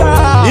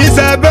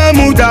 Ìṣẹ̀bẹ̀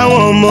mú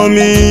táwọn ọmọ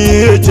mi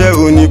ẹ̀jẹ̀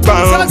òní pa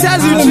wọn.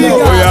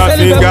 Oya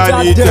finger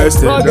di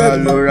tested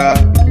Alora,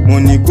 mo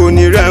ní kò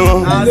ní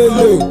rẹ̀wọ̀n.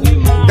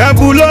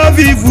 Temple love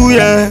ifu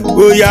yẹn,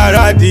 oya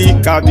radi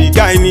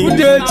kabiga ni.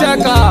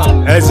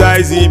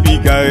 SIZ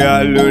bigga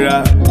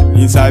Alora,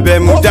 ìṣẹ̀bẹ̀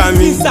mú dá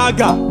mi.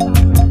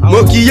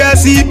 Mo kì í yẹ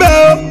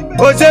síbẹ̀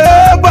o ṣe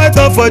é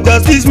python for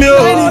justice mi o.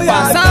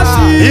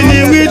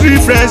 Ìní with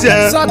reference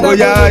yẹn,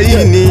 oya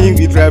ìní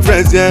with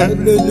reference yẹn.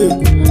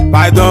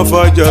 Python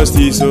for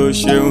justice o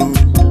ṣeun,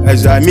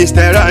 ẹ̀ṣà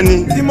Mr.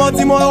 Rani.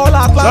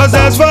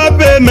 Success for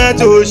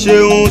payment o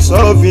ṣeun,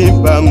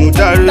 solving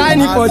Bamudare.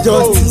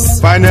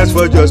 Finance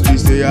for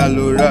justice ṣe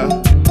Alora,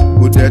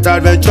 good death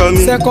adventure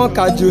mi.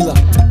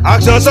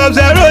 Action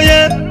sub-zero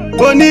yẹn.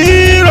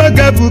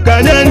 Onírọ̀gẹ̀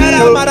buccaneer ni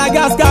o.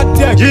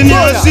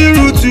 Genius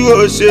route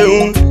o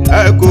ṣeun,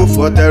 echo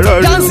for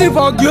terrorism. Dancing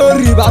for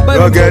glory, bàbá mi.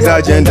 Rugged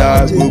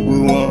agenda gbogbo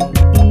wọn,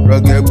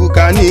 rugged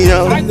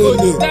buccaneer.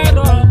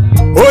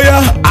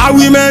 Oya, are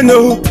we men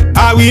o,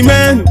 are we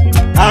men?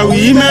 Are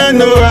we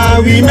men o,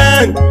 are we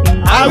men?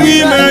 Are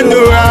we men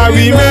o, are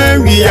we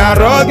men? We are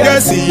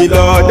Rugged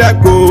Sealord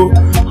echo.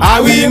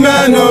 Are we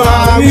men o,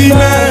 are we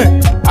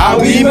men? Are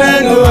we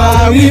men o,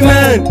 are we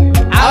men?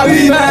 Are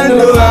we men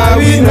o, are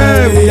we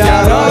men? We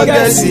are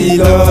Rugged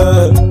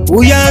Sealord.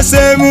 Uya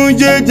 7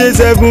 JJ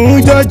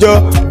 7 Jojo,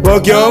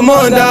 bọ̀kì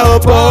ọmọdà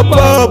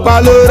ọ̀pọ̀pọ̀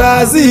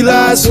Alora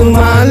Sealord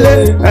Sumale.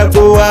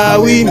 Echo are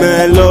we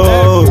men lọ?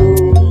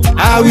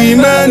 Are we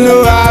men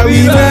o, are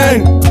we men?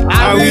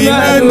 Are we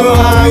men o,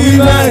 are we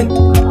men?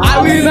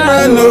 Are we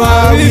men o,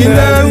 are we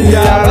men? We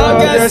are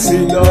Rugged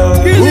Sealord.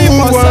 Who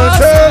wants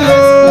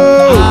hello?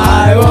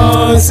 I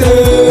want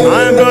say.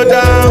 My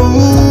brother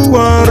who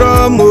want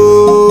rum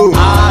o.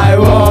 I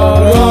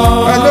want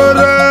rum.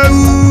 Alora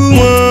who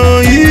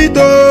want eat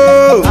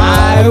o.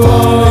 I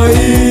want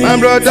eat. My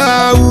brother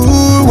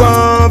who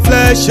want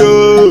flesh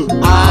o.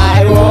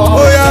 I want.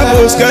 Oya bo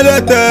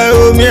skeleton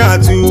omi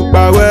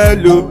àtùpà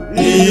wẹ́lò.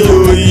 Iyo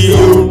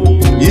iyo,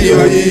 iyo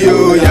iyo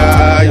ya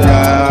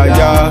ya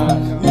ya.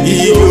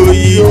 Iyo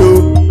iyo,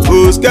 bo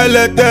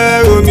skeleton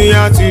omi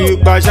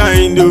àtùpà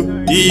ṣáìndò.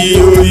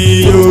 Iyo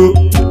iyo,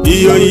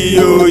 iyo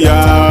iyo ya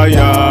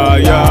ya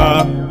ya.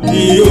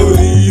 Iyo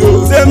iyo.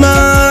 Sema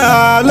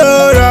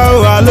Alora o,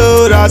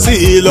 Alora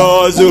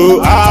Sealord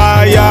o.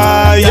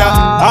 Ayaya,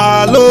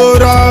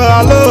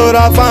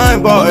 Alora fine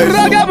boys.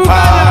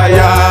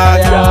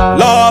 Ayaya,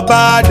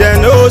 lọ́ba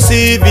dem no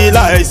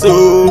civilize o.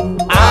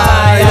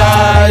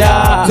 Ayaya,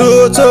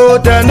 toto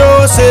dem no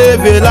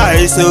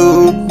civilize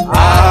o.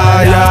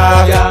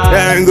 Ayaya,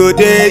 dem go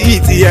dey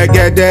eat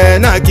ẹ̀gẹ̀dẹ̀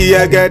náà kí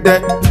ẹ̀gẹ̀dẹ̀.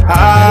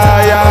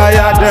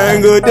 Ayaya,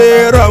 dem go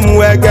dey rọ̀mù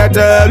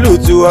ẹ̀gẹ̀dẹ̀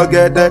lùtù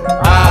ọ̀gẹ̀dẹ̀.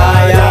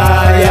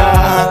 Ayaya.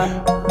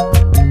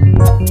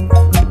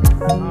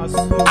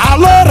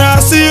 Alora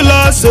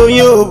Sealord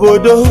oyin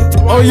obodo.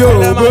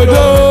 Oyin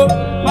obodo.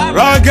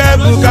 Rugged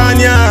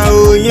buccaneer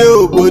oyin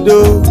obodo.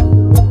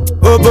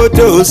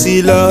 Obodo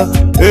Sealord.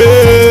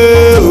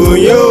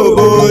 Oyin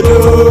obodo.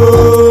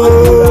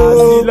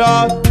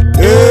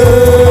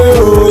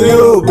 Oyin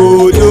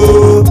obodo.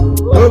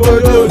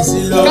 Obodo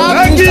Sealord.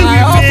 Káàkiri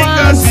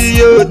fíkà sí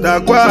yóò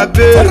tàkwa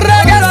abẹ́.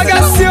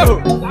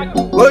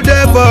 Ó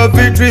dẹ́ for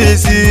victory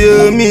sí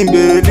omi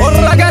bèlí.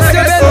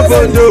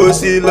 Obodo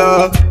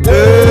Sealord.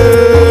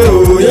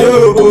 Oyin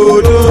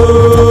obodo.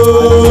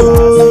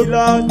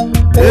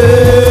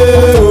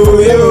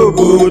 Oyin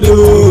obodo.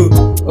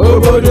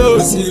 Obodo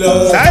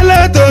Sealord.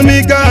 Silent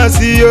omika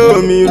sí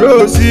omi ro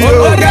sí o.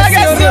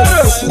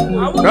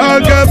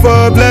 Rugged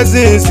for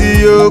blessings sí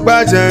o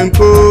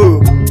gbàjẹ́nkó.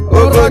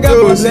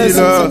 Obodo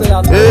Sealord.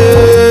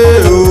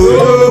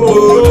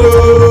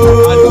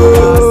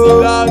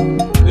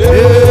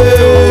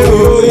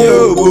 Oyin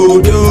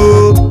obodo.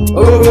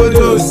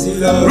 Obodo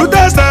Sealord.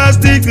 Rooters and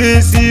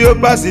sticks see your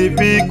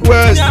Pacific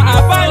West.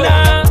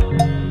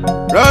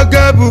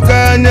 Rugged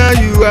buccaneer,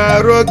 you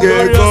are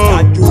rugged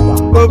gone.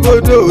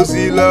 Obodo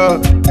Sealord.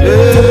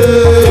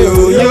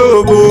 Oyin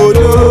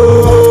obodo.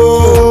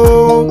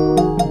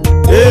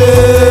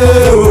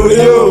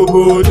 Oyin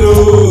obodo.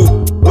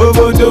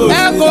 Obodo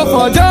Echo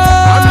for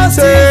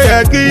Sealord. Ṣé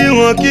kí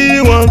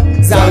wọ́n.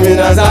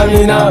 Zamina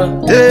Zamina.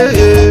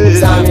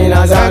 Zamina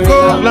Zamina. Echo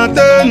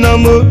plantain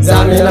mo.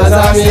 Zamina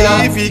Zamina.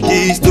 Pacific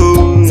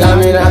stone.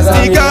 Zamina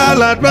Zamina.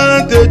 Legal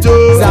advantage o.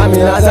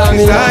 Zamina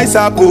Zamina. Size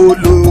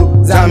Apollo.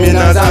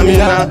 Zamina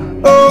Zamina.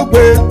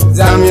 Ogbe.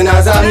 Zamina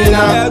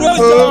Zamina.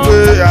 Ogbe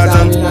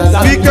Adam.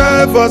 Speaker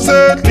for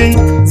settling.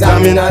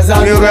 Zamina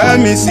Zamina.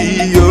 Yoremi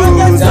CEO.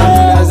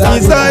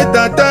 Inside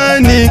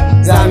Titanic.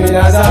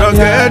 Zamina Zamina.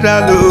 Rugged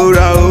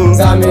Alora o.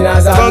 Zamina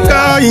Zamina.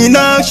 Conquer in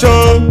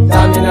action.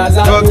 Zamina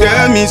Zamina.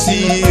 Yoremi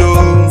CEO.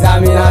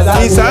 Zamina Zamina.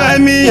 inside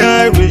me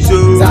Irish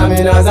o,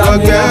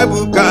 rocket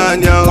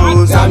buccaneer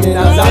o,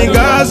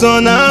 fingers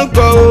on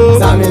anchor o,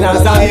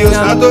 see you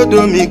start to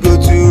do me go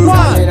to,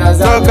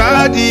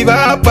 rocket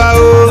divapa o,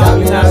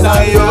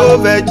 see you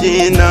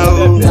virgina o,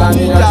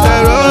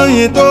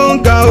 heroin tó ń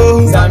ga o,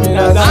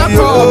 see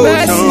you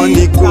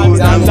Johnny,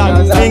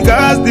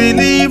 fingers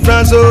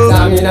deliverance o,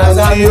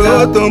 see you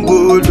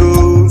tombolo,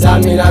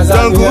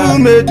 Zangu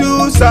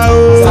Medusa o,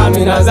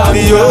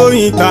 see you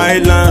in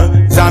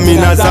Thailand,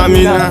 Zamina,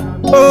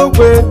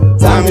 okay,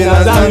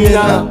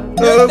 Zamina,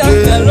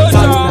 okay.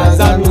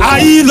 I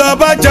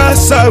love a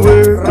Jasawe,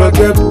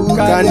 rocket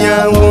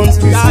buccaneer want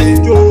to say.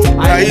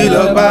 I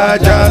love a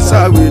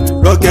Jasawe,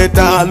 rocket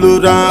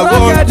Alora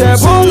want to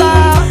say.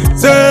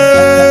 Say,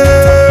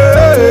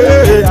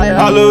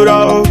 Alora,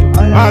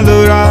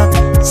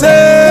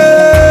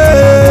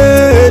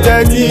 say,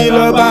 Daddy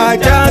love a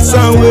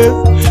Jasawe,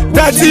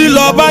 Daddy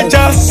love a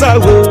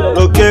Jasawe,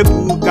 rocket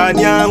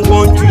buccaneer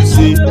want to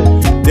say.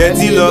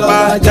 Daddy love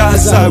a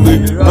Jasawe,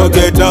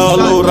 rocket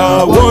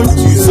Alora want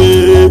to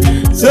say.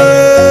 Say,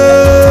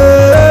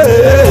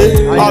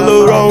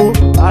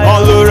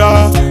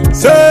 Alora,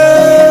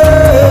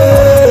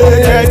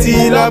 say,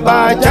 Daddy love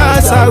a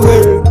Jasawe.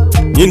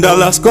 In the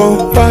last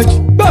combat,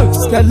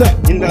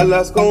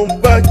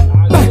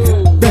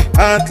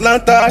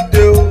 Atlanta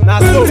too,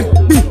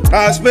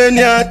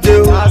 Tasmania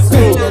too,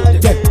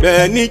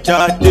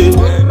 Benicia too,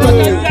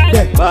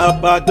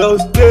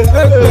 Barbados too,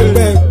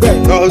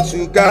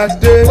 Portugal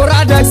too,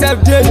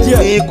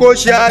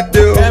 Nicosia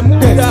too,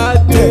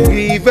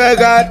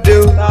 Rivera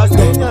too.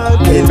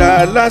 In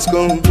the last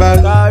combat,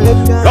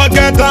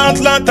 rocket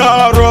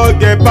Atlanta,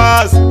 rocket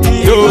pass,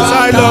 you I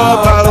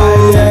love her.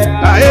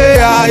 Aye,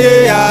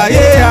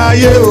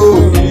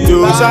 oh,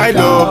 you I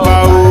love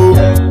her.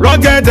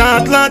 Rocket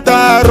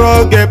Atlanta,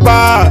 rocket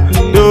pass,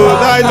 you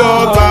I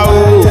love her.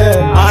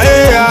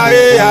 Aye,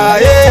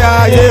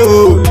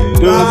 oh,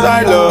 you I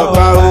love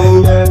her.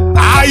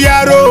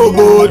 Aye,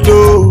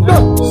 roboto.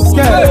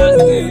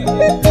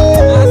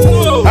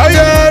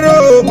 Aye,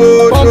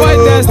 roboto,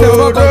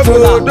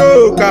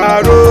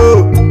 caro.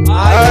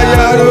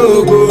 Aye,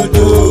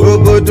 roboto,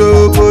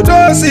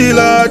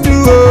 Sealord.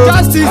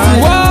 Justice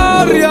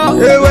warrior.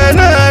 When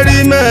I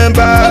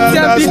remember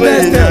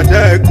Tasmania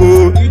Deco,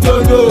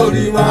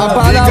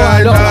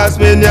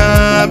 Tasmania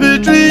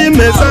victory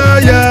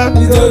Messiah,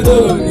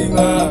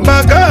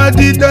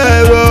 Makati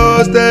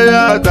terror, stay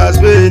at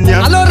Tasmania.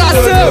 Alora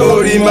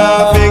Sealord, my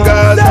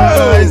fingers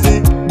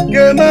rising.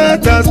 Gema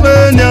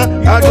Tasmania,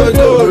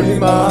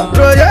 Agodorima,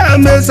 Royal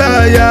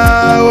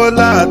Messiah,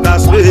 Ola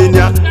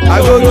Tasmania,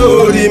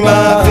 Agodorima,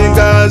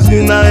 fingers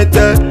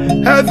united.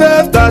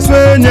 FF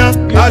Tasmania,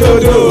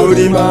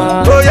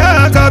 Adodorima,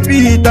 Royal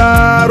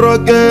Capita,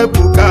 Rocket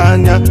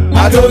Buccaneer,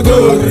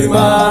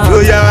 Adodorima,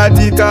 Royal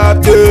the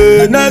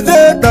Captain,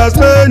 Naze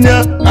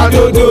Tasmania,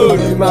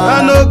 Adodorima,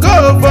 and no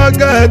go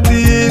forget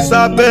the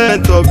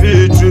serpent of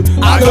victory,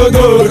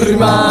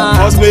 Adodorima,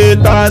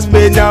 Hospital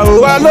Tasmania,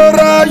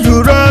 Alora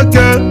you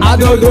rocket,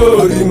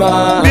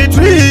 Adodorima,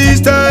 victory is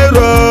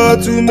terror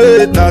to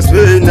make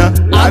Tasmania,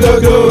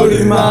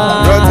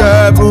 Adodorima,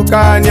 Rocket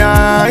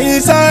Buccaneer,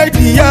 inside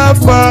the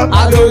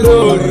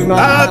Adodorima,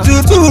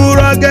 Atutu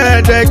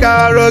rocket,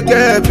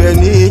 rocket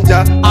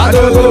Benita,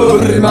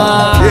 Adodorima,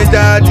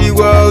 Daddy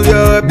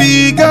warrior,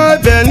 bigger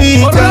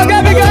Benita,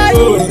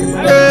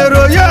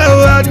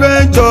 Royal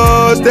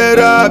adventures,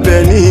 Terra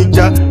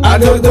Benita,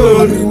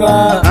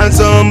 Adodorima, and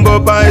some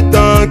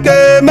Python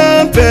came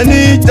and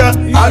Benita,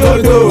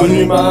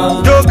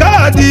 Adodorima,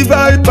 Joka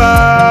divide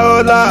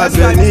Paola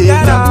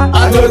Benita,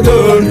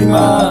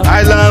 Adodorima,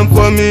 Island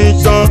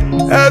formation,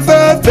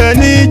 ever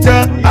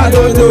Benita,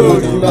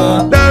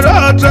 Adodorima, there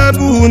are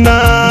tribuna,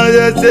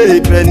 say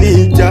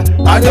Benita,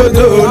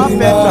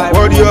 Adodorima,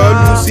 warrior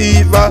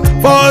Lucifer,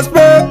 first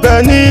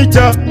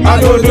Benita,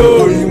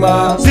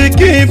 Adodorima,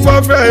 seeking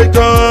for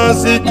freedom,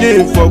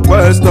 seeking for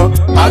question,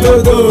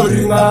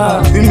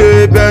 Adodorima,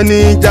 Sime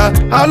Benita,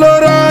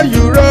 Alora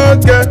you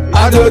rocket,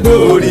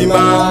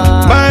 Adodorima,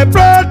 my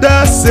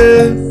brother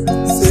say,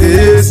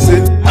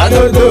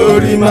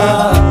 Adodorima,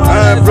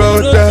 my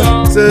brother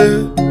say,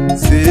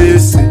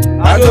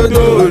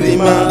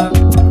 Adodorima.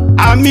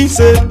 I mean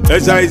say,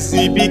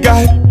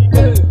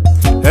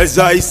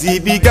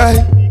 SIC guy,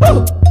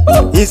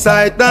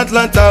 inside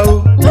Atlanta,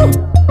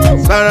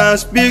 Sarah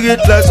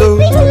spiritless,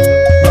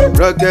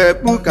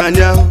 rocket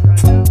buccaneer,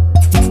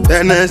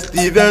 Dennis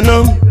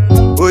Stevenum,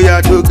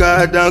 Oya to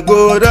God and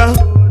go down,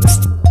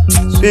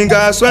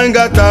 Swinger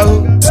swangata,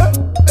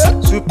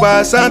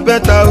 Super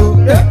Sampeta,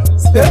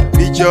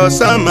 Picture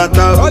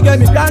Samata,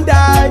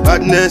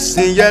 Badness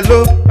in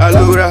yellow,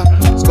 Alora,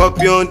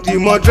 Scorpion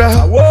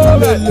Timodra,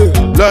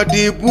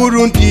 Bloody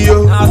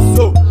Burundio,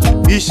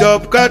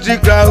 Bishop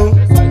Katrikao,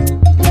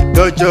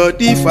 Dojo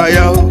the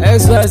fire,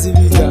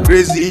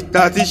 Crazy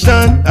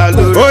Tatishan,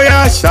 Alora, oh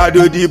yeah,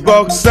 Shadow the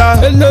boxer,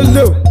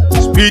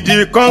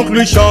 Speedy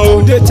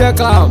conclusion,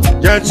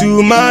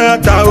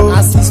 Gentleman Tao,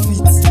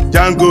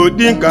 Django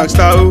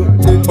Dinkasta,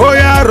 oh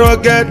yeah,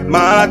 Rocket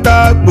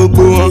Mata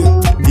Bobo,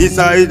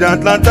 inside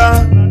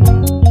Atlanta,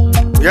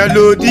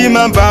 Yellow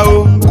demon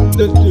bow.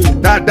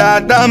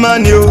 Da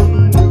man yo.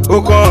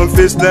 O come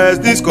faceless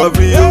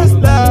discovery yo.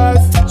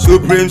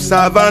 Supreme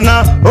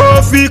Savannah.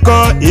 O fi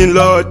kan in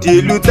Lord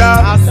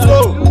Luta.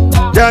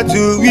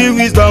 Jatu we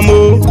wisdom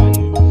o.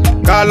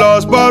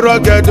 Carlos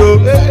Borogedo.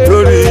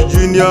 Lori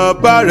Junior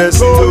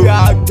Baresi o.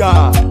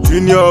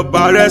 Junior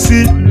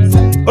Baresi.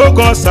 O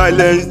come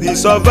silence the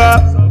server.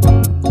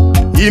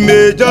 He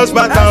may just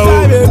back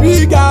out.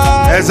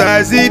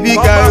 SIC big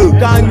guy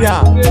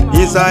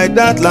inside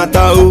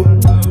Atlanta oh.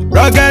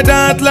 Rugged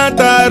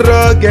Atlanta,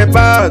 rugged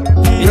path.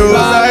 No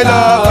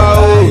silence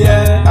oh.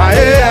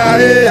 Aye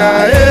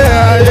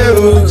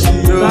oh.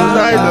 No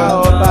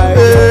silence.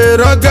 Hey,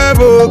 rugged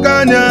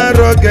buccaneer,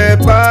 rugged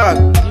path.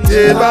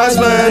 The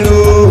batsman oh.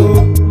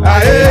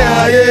 Aye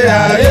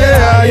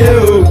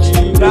oh.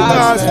 The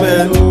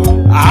batsman oh.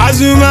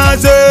 Azuma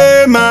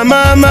say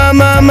mama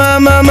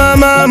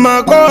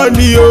call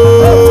you.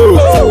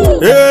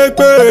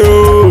 Ekpe o,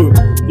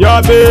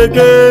 your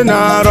pikin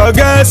na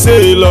rugged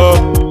sailor.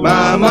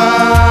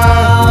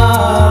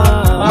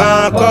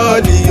 Mama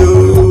call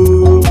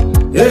you.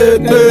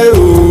 Ekpe o,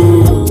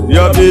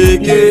 your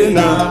pikin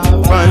na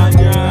fine.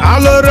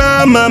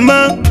 Alora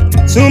mama,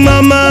 to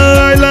mama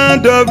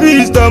island of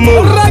wisdom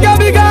o.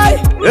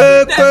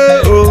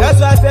 Ekpe o,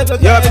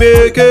 your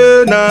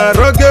pikin na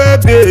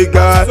rugged big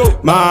guy.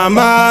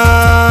 Mama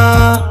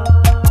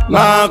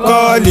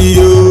call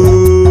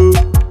you.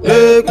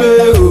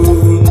 Ekpe o,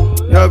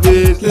 your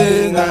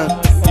pikin na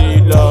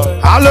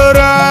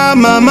Alora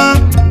mama,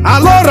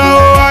 Alora o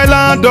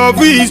island of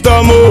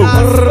wisdom o.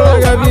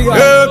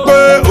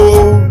 Ekpe o,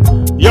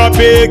 your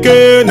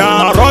pikin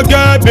na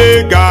rugged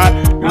big guy.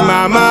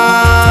 Mama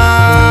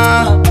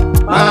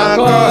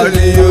call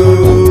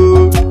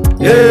you.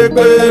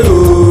 Ekpe o,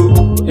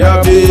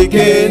 your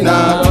pikin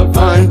na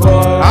fine.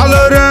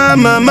 Alora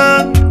mama,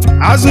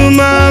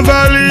 Azuma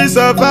Valley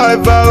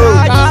survivor o.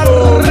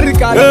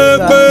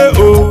 Ekpe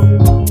o,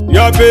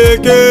 your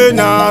pikin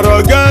na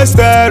rugged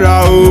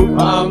stera o.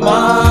 Mama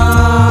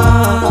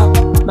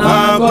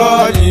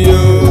call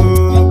you.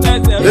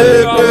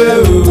 Ekpe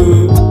o,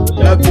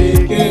 your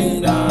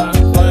pikin na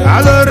fine.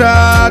 Alora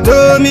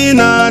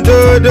domina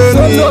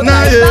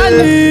ye.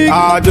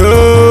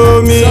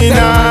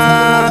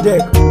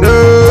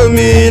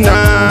 Domina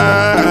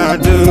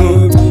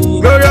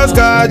Glorious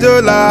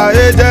Kajola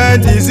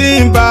agent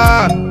Zimba.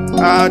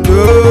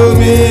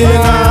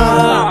 Domina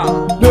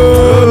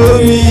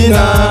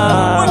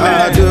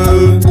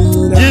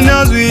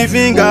Genius with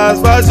fingers,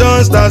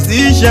 fashion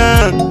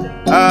statistician.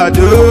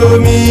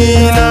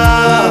 Domina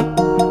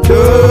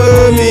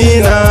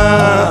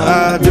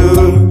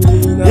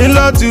In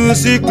law to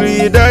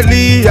secret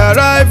deadly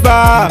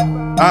arrival.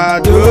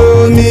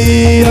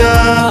 Domina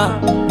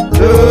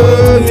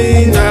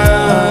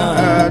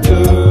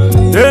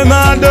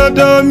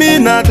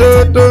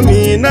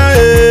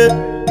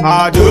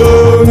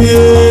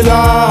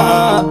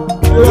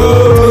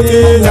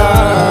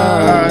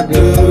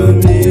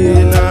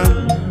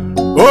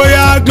Oh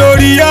yeah,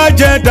 Gloria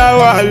Jetta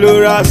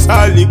Alora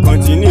Sealord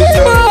continue.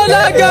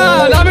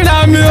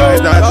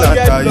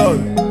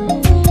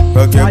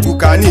 Okay,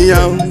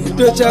 buccaneer.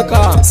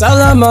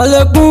 Salam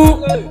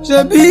alaikum,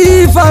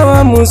 ṣebí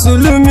fáwọn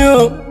Mùsùlùmí o.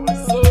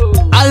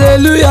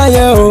 Hallelujah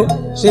yẹn o,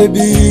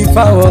 ṣebí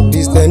fáwọn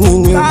Kristẹni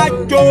ni o.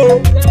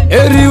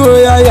 Eriwo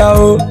yaya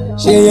o,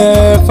 ṣe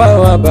yẹn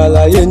fáwọn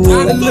àbáláyé ni o.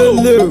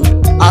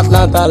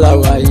 Atlanta la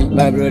wà yìí,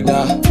 my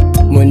brother.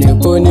 Mo ní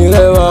kò ní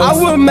rẹwà.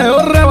 Àwọn mẹ́ ó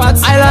rẹwà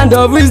tí. Island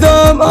of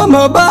wisdom,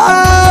 ọmọ bá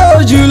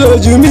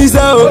ojúlójú mi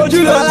sẹ́ o.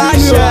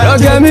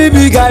 Lọ́gẹ̀ mi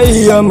bí ká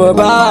yìí ọmọ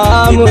bá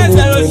mo ní kò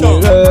ní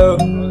rẹwà.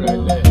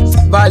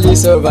 Valley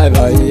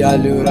survivor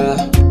Alora,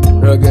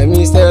 rugged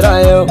Mr.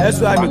 Ayo.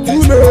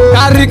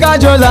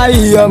 Kajola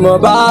ọmọ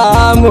bá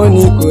mo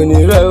ní kò ní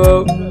rẹwà.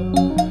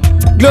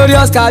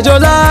 Glorious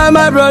Kajola,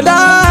 my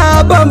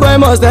brother, Bomboy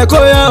must echo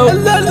yo.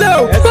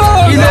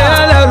 Ilé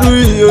ẹlẹ́rú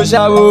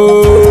ìyóṣàwò,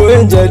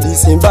 Angel di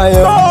Simba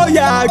yo.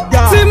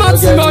 Tímọ́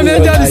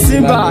Angel di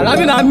Simba,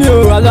 lábìnà mi ò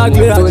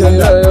alágbé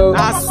àjọyọ̀.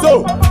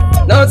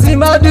 Nothing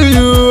ma do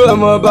you,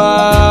 ọmọ bá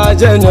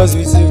genius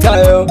with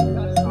fingers yo.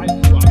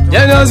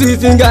 Genius with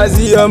fingers,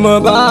 ọmọ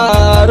bá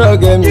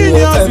rugged mi ò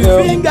fẹ́ yo.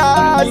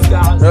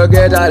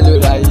 Rugged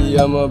Alora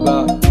ọmọ bá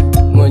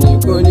mo ní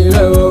kò ní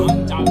rẹwà.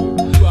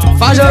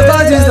 Fashion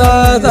artist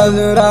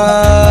Alora,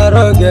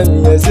 rugged mi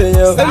ẹsẹ̀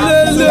yẹn.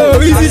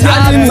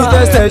 Ṣáàjì mi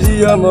tested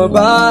ọmọ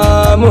bá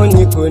mo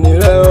ní kò ní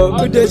rẹ̀ o.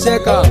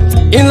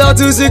 In law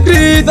to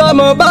secret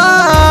ọmọ bá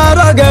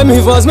rugged mi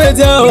first mate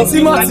yẹn o.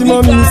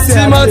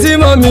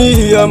 Tímọ́ mi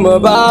ọmọ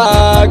bá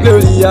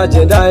Gloria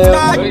Jetta yẹn.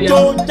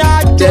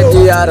 Jẹ́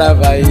kí ara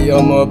bá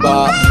ọmọ bá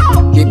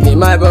keep me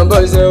my bum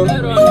boys yẹn o.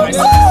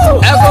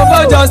 Echo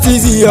for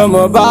justice,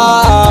 ọmọ bá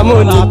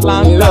money kò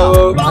ní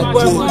lọ́wọ́.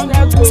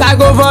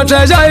 Psycho for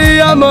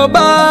treasure, ọmọ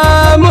bá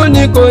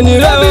money kò ní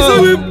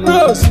lọ́wọ́.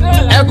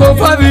 Echo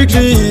for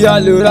victory,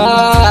 Alora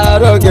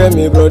rọ̀gẹ̀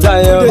mi broda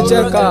yẹn.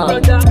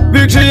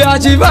 Victory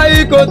achiever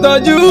yìí kò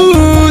tọ́jú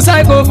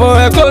Psycho for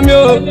Echo mi o.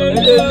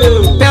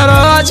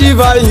 Terror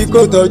achiever yìí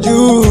kò tọ́jú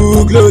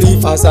Glory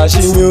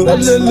Fasashi mi o.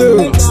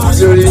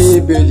 Glory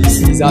Ibeli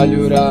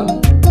Alora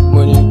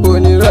money kò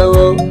ní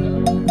lọ́wọ́.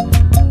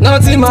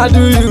 Nothing ma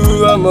do you,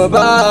 ọmọ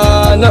bá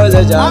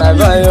knowledge and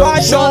vibe.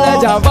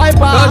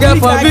 Rọ̀gẹ̀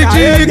for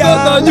victory kò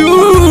tọ́jú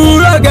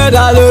rọ̀gẹ̀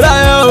Alora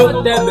yẹn o.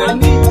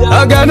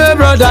 Rọ̀gẹ̀ mi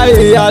broda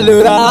yìí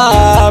Alora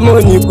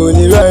money kò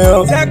ní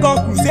lọ́wọ́. Akọ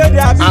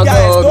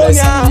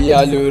Messi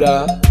Alora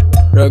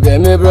rọ̀gẹ̀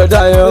mi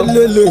broda yẹn.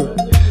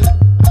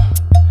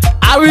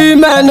 Are we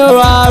men or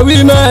are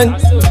we men?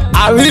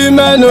 Are we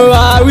men or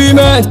are we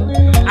men?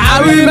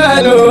 Are we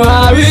men or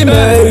are we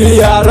men?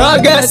 We are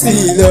Alora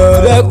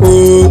Sealord.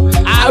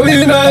 Are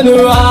we men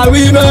or are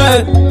we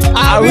men?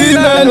 Are we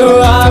men or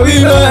are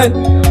we men?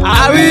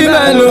 Are we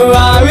men or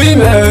are we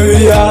men?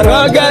 We are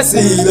Alora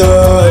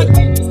Sealord.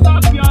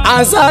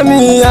 Answer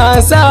me,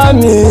 answer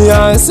me,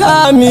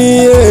 answer me,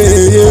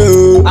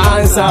 yeah.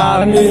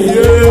 Answer me,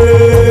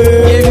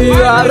 yeah. If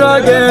you are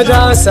rugged,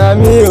 answer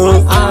me,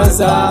 oh.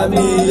 Answer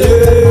me,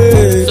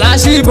 yeah.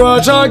 Flashy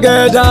but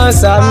rugged,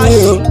 answer me,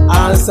 oh.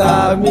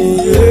 Answer me,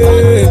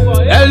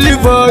 yeah. Early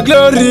for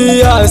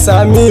glory,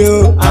 answer me,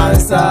 oh.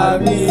 Answer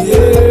me,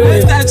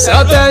 yeah.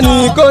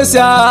 Certainly,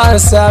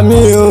 answer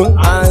me, oh.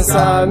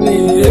 Answer me,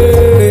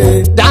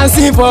 yeah.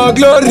 Dancing for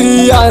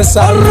glory,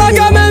 answer me.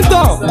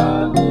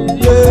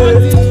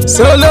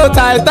 Solo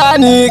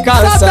Titanic,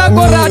 answer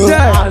me,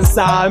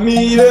 answer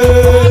me,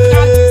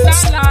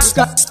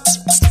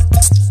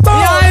 we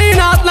are in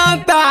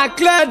Atlanta,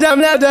 clear them,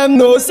 let them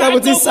know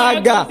 70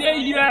 saga.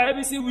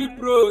 We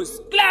pros.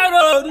 Clear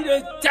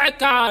road,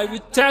 check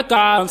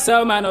out,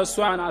 sell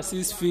 -1 at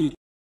 6 feet.